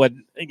forget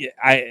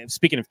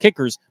speaking of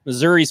kickers,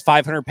 Missouri's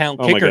 500-pound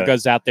kicker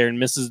goes out there and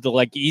misses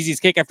the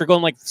easiest kick after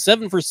going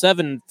 7 for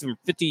 7 from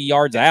 50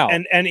 yards out.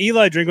 And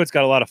Eli Drinkwitz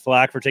got a lot of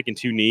flack for taking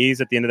 2 knees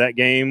at the end of that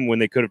game when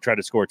they could have tried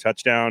to score a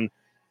touchdown.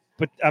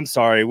 but I'm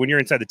sorry. When you're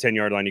inside the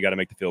 10-yard line, you got to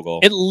make the field goal.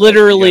 It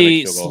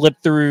literally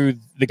slipped through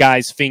the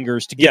guy's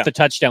fingers to get the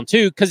touchdown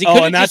too, because he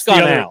could have just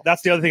gone out.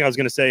 That's the other thing I was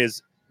going to say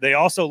is they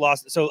also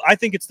lost. So I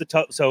think it's the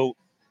tough. So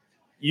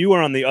you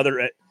were on the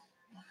other.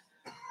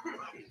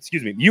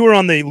 Excuse me. You were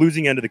on the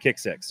losing end of the kick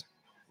six.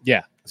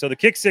 Yeah. So the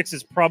kick six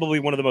is probably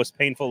one of the most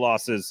painful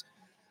losses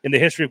in the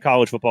history of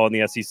college football in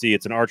the SEC.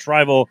 It's an arch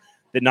rival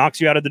that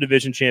knocks you out of the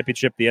division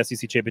championship, the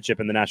SEC championship,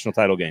 and the national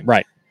title game.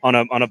 Right. On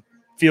a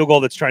field goal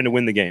that's trying to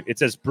win the game.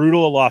 It's as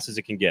brutal a loss as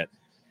it can get.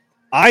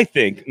 I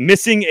think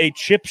missing a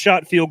chip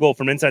shot field goal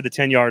from inside the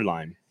 10-yard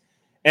line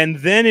and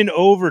then in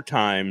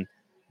overtime,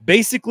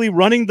 basically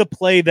running the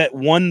play that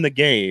won the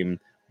game,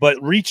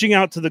 but reaching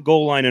out to the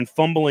goal line and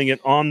fumbling it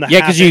on the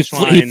because he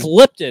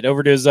flipped it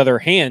over to his other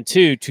hand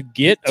too to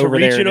get to over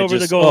reach there it over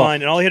the goal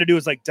line, and all he had to do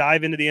was like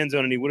dive into the end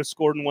zone, and he would have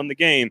scored and won the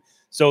game.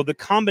 So the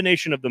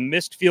combination of the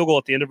missed field goal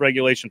at the end of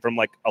regulation from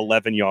like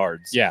 11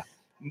 yards,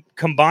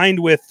 combined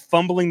with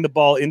fumbling the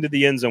ball into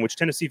the end zone, which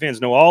Tennessee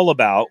fans know all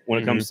about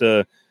when it comes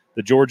to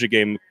the Georgia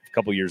game a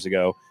couple years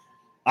ago.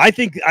 I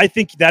think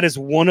that is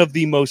one of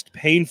the most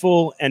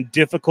painful and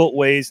difficult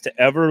ways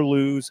to ever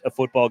lose a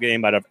football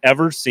game I've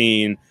ever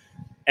seen.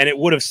 And it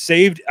would have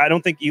saved. I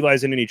don't think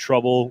Eli's in any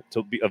trouble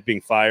of being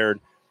fired,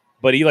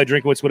 but Eli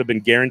Drinkwitz would have been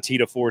guaranteed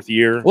a fourth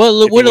year.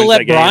 Well, it would have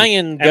let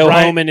Brian go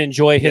home and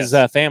enjoy his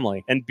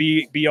family. And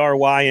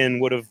BRYN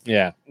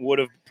would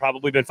have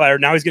probably been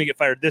fired. Now he's going to get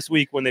fired this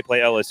week when they play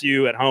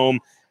LSU at home.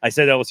 I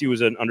said LSU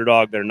was an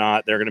underdog. They're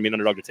not. They're going to be an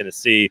underdog to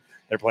Tennessee.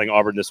 They're playing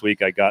Auburn this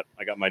week. I got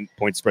my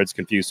point spreads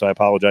confused, so I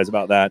apologize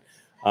about that.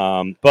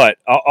 But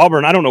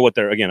Auburn, I don't know what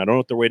they're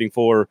waiting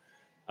for.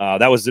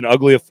 That was an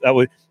ugly.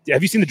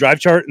 Have you seen the drive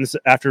chart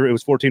after it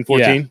was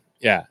 14-14?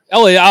 Yeah.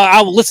 Oh,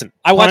 I listen.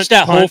 I watched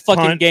that whole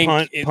fucking game.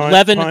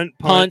 11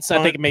 punts.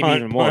 I think maybe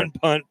even more.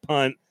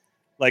 Punt.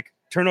 Like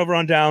turnover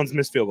on downs,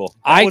 missed field goal.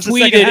 I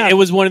tweeted it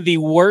was one of the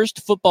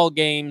worst football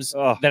games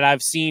that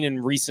I've seen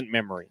in recent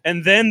memory.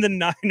 And then the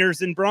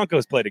Niners and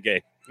Broncos played a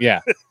game.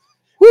 Yeah.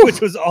 Which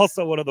was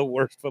also one of the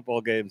worst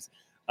football games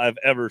I've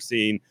ever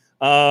seen.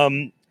 A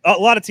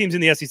lot of teams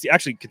in the SEC.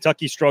 Actually,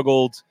 Kentucky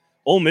struggled.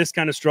 Ole Miss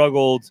kind of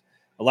struggled.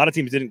 A lot of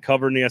teams didn't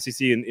cover in the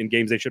SEC in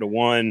games they should have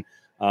won.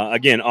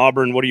 Again,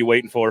 Auburn, what are you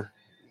waiting for?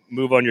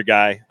 Move on your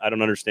guy. I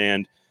don't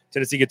understand.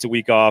 Tennessee gets a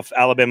week off.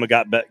 Alabama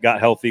got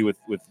healthy with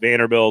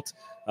Vanderbilt.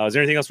 Is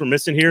there anything else we're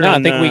missing here? No,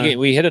 I think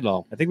we hit it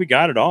all. I think we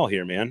got it all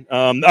here, man.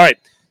 All right.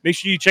 Make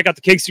sure you check out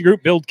the Kingston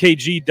Group,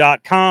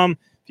 buildkg.com.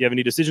 If you have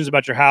any decisions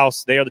about your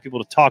house, they are the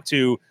people to talk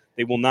to.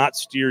 They will not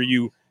steer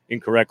you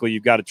incorrectly.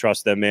 You've got to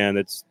trust them, man.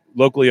 It's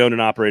locally owned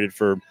and operated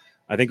for,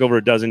 I think, over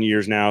a dozen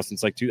years now,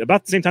 since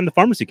about the same time the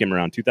pharmacy came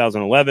around,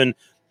 2011.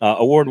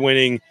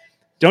 Award-winning.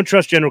 Don't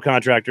trust general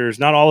contractors.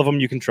 Not all of them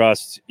you can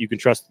trust. You can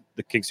trust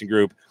the Kingston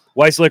Group.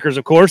 Weiss Liquors,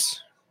 of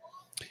course.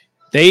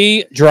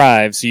 They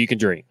drive so you can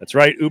drink. That's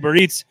right. Uber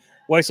Eats.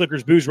 Weiss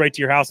Liquors booze right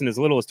to your house in as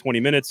little as 20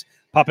 minutes.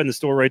 Pop in the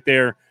store right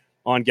there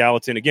on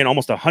Gallatin. Again,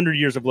 almost 100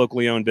 years of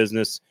locally owned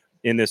business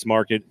in this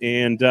market.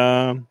 And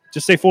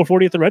just say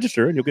 440 at the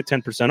register and you'll get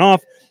 10%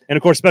 off. And,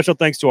 of course, special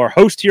thanks to our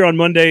host here on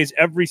Mondays,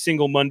 every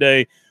single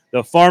Monday,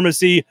 the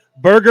Pharmacy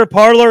Burger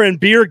Parlor and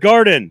Beer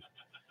Garden.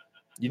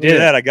 You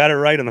did that. I got it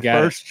right on the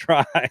first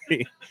try.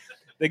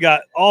 They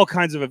got all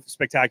kinds of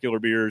spectacular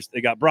beers.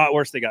 They got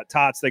bratwurst. They got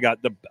tots. They got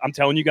I'm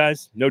telling you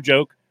guys, no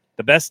joke,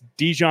 the best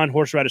Dijon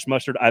horseradish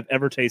mustard I've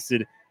ever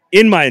tasted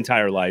in my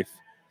entire life.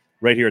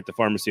 Right here at the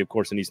Pharmacy, of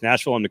course, in East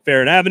Nashville on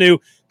McFerrin Avenue.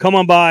 Come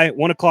on by.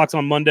 1 o'clock's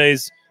on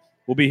Mondays.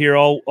 We'll be here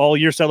all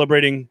year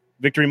celebrating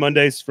Victory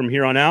Mondays from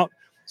here on out.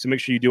 So make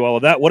sure you do all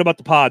of that. What about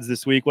the pods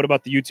this week? What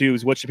about the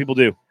YouTubes? What should people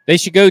do? They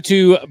should go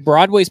to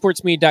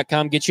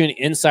BroadwaySportsMedia.com, get you an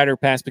insider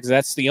pass, because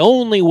that's the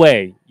only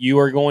way you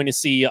are going to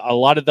see a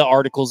lot of the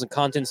articles and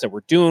contents that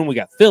we're doing. We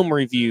got film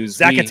reviews.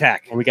 Zack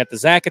Attack. We got the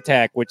Zack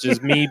Attack, which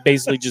is me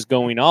basically just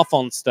going off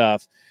on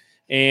stuff.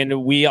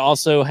 And we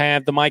also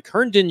have the Mike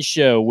Herndon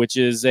Show, which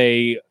is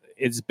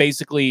it's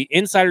basically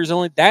insiders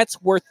only.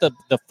 That's worth the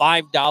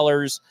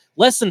 $5,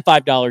 less than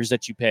 $5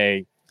 that you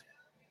pay.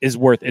 It's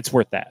worth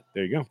that.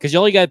 There you go. Because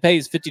all you got to pay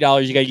is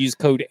 $50. You got to use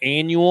code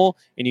annual,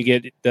 and you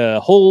get the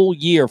whole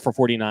year for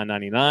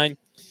 $49.99.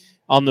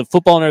 On the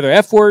Football and Other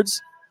F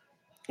Words,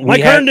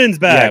 Mike Herndon's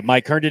back. Yeah,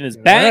 Mike Herndon is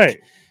back. Right.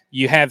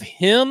 You have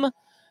him,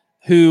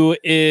 who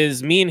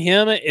is me and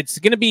him. It's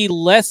going to be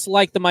less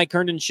like the Mike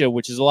Herndon Show,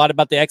 which is a lot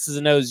about the X's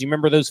and O's. You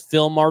remember those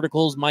film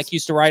articles Mike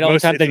used to write all the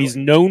time that he's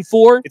known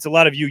for? It's a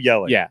lot of you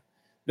yelling. Yeah.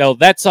 No,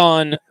 that's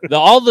on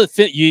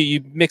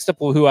you mixed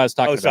up with who I was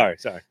talking about.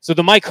 Sorry. So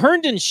the Mike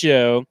Herndon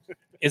Show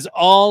is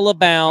all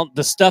about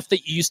the stuff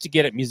that you used to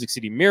get at Music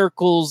City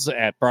Miracles,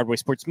 at Broadway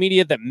Sports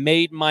Media that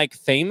made Mike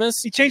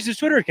famous. He changed his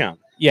Twitter account.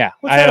 Yeah.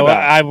 What's that about?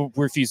 I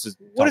refuse to.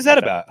 What is that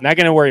about? Not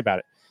going to worry about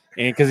it.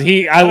 And because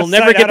I will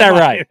never get that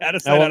right.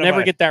 I will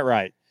never get that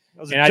right.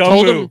 And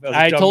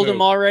I told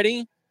him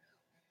already.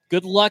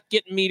 Good luck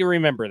getting me to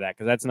remember that,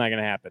 because that's not going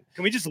to happen.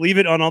 Can we just leave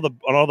it on all the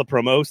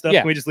promo stuff?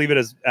 Yeah. Can we just leave it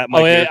as at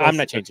Mike? I'm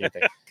not changing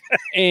anything.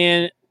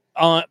 And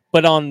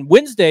but on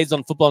Wednesdays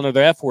on Football and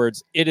Other F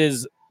Words, it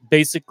is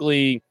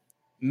basically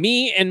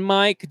me and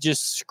Mike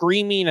just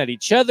screaming at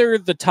each other,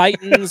 the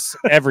Titans,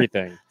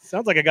 everything.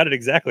 Sounds like I got it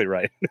exactly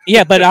right.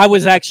 Yeah, but I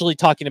was actually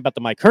talking about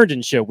the Mike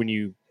Herndon show when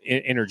you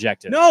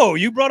interjected. No,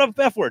 you brought up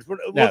F words.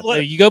 No,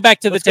 you go back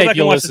to the tape.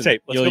 You'll watch listen. the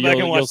tape. Let's go back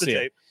and watch the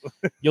tape.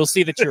 You'll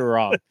see that you're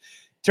wrong.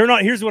 Turn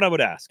on. Here's what I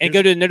would ask. And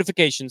go to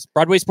notifications.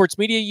 Broadway Sports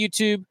Media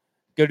YouTube.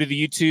 Go to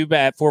the YouTube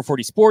at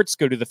 440 Sports.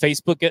 Go to the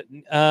Facebook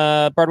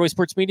at Broadway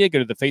Sports Media. Go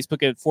to the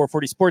Facebook at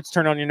 440 Sports.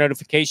 Turn on your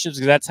notifications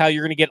because that's how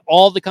you're going to get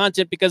all the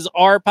content, because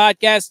our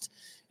podcast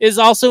is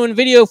also in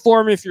video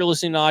form if you're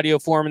listening to audio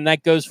form, and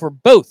that goes for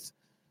both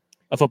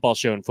a football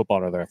show and football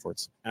and other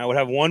efforts. I would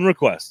have one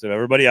request of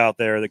everybody out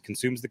there that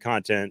consumes the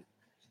content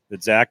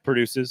that Zach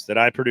produces, that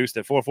I produce,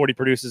 that 440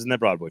 produces, and that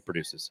Broadway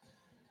produces.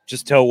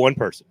 Just tell one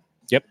person.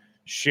 Yep.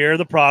 Share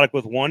the product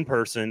with one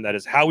person. That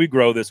is how we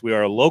grow this. We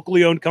are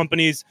locally owned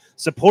companies,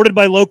 supported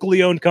by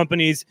locally owned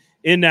companies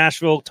in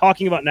Nashville,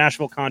 talking about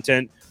Nashville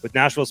content with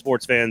Nashville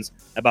sports fans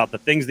about the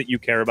things that you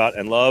care about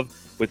and love,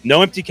 with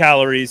no empty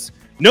calories,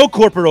 no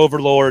corporate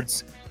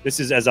overlords. This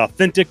is as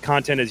authentic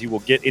content as you will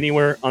get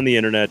anywhere on the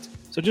internet.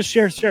 So just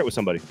share it with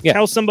somebody. Yeah.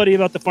 Tell somebody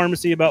about the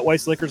pharmacy, about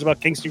Weiss Liquors, about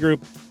Kingston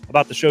Group,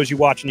 about the shows you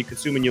watch and you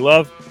consume and you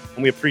love.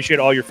 And we appreciate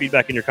all your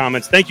feedback and your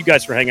comments. Thank you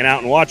guys for hanging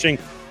out and watching.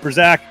 For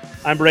Zach,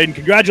 I'm Braden.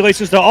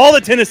 Congratulations to all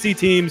the Tennessee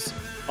teams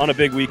on a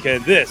big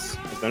weekend. This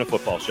has been a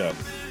football show.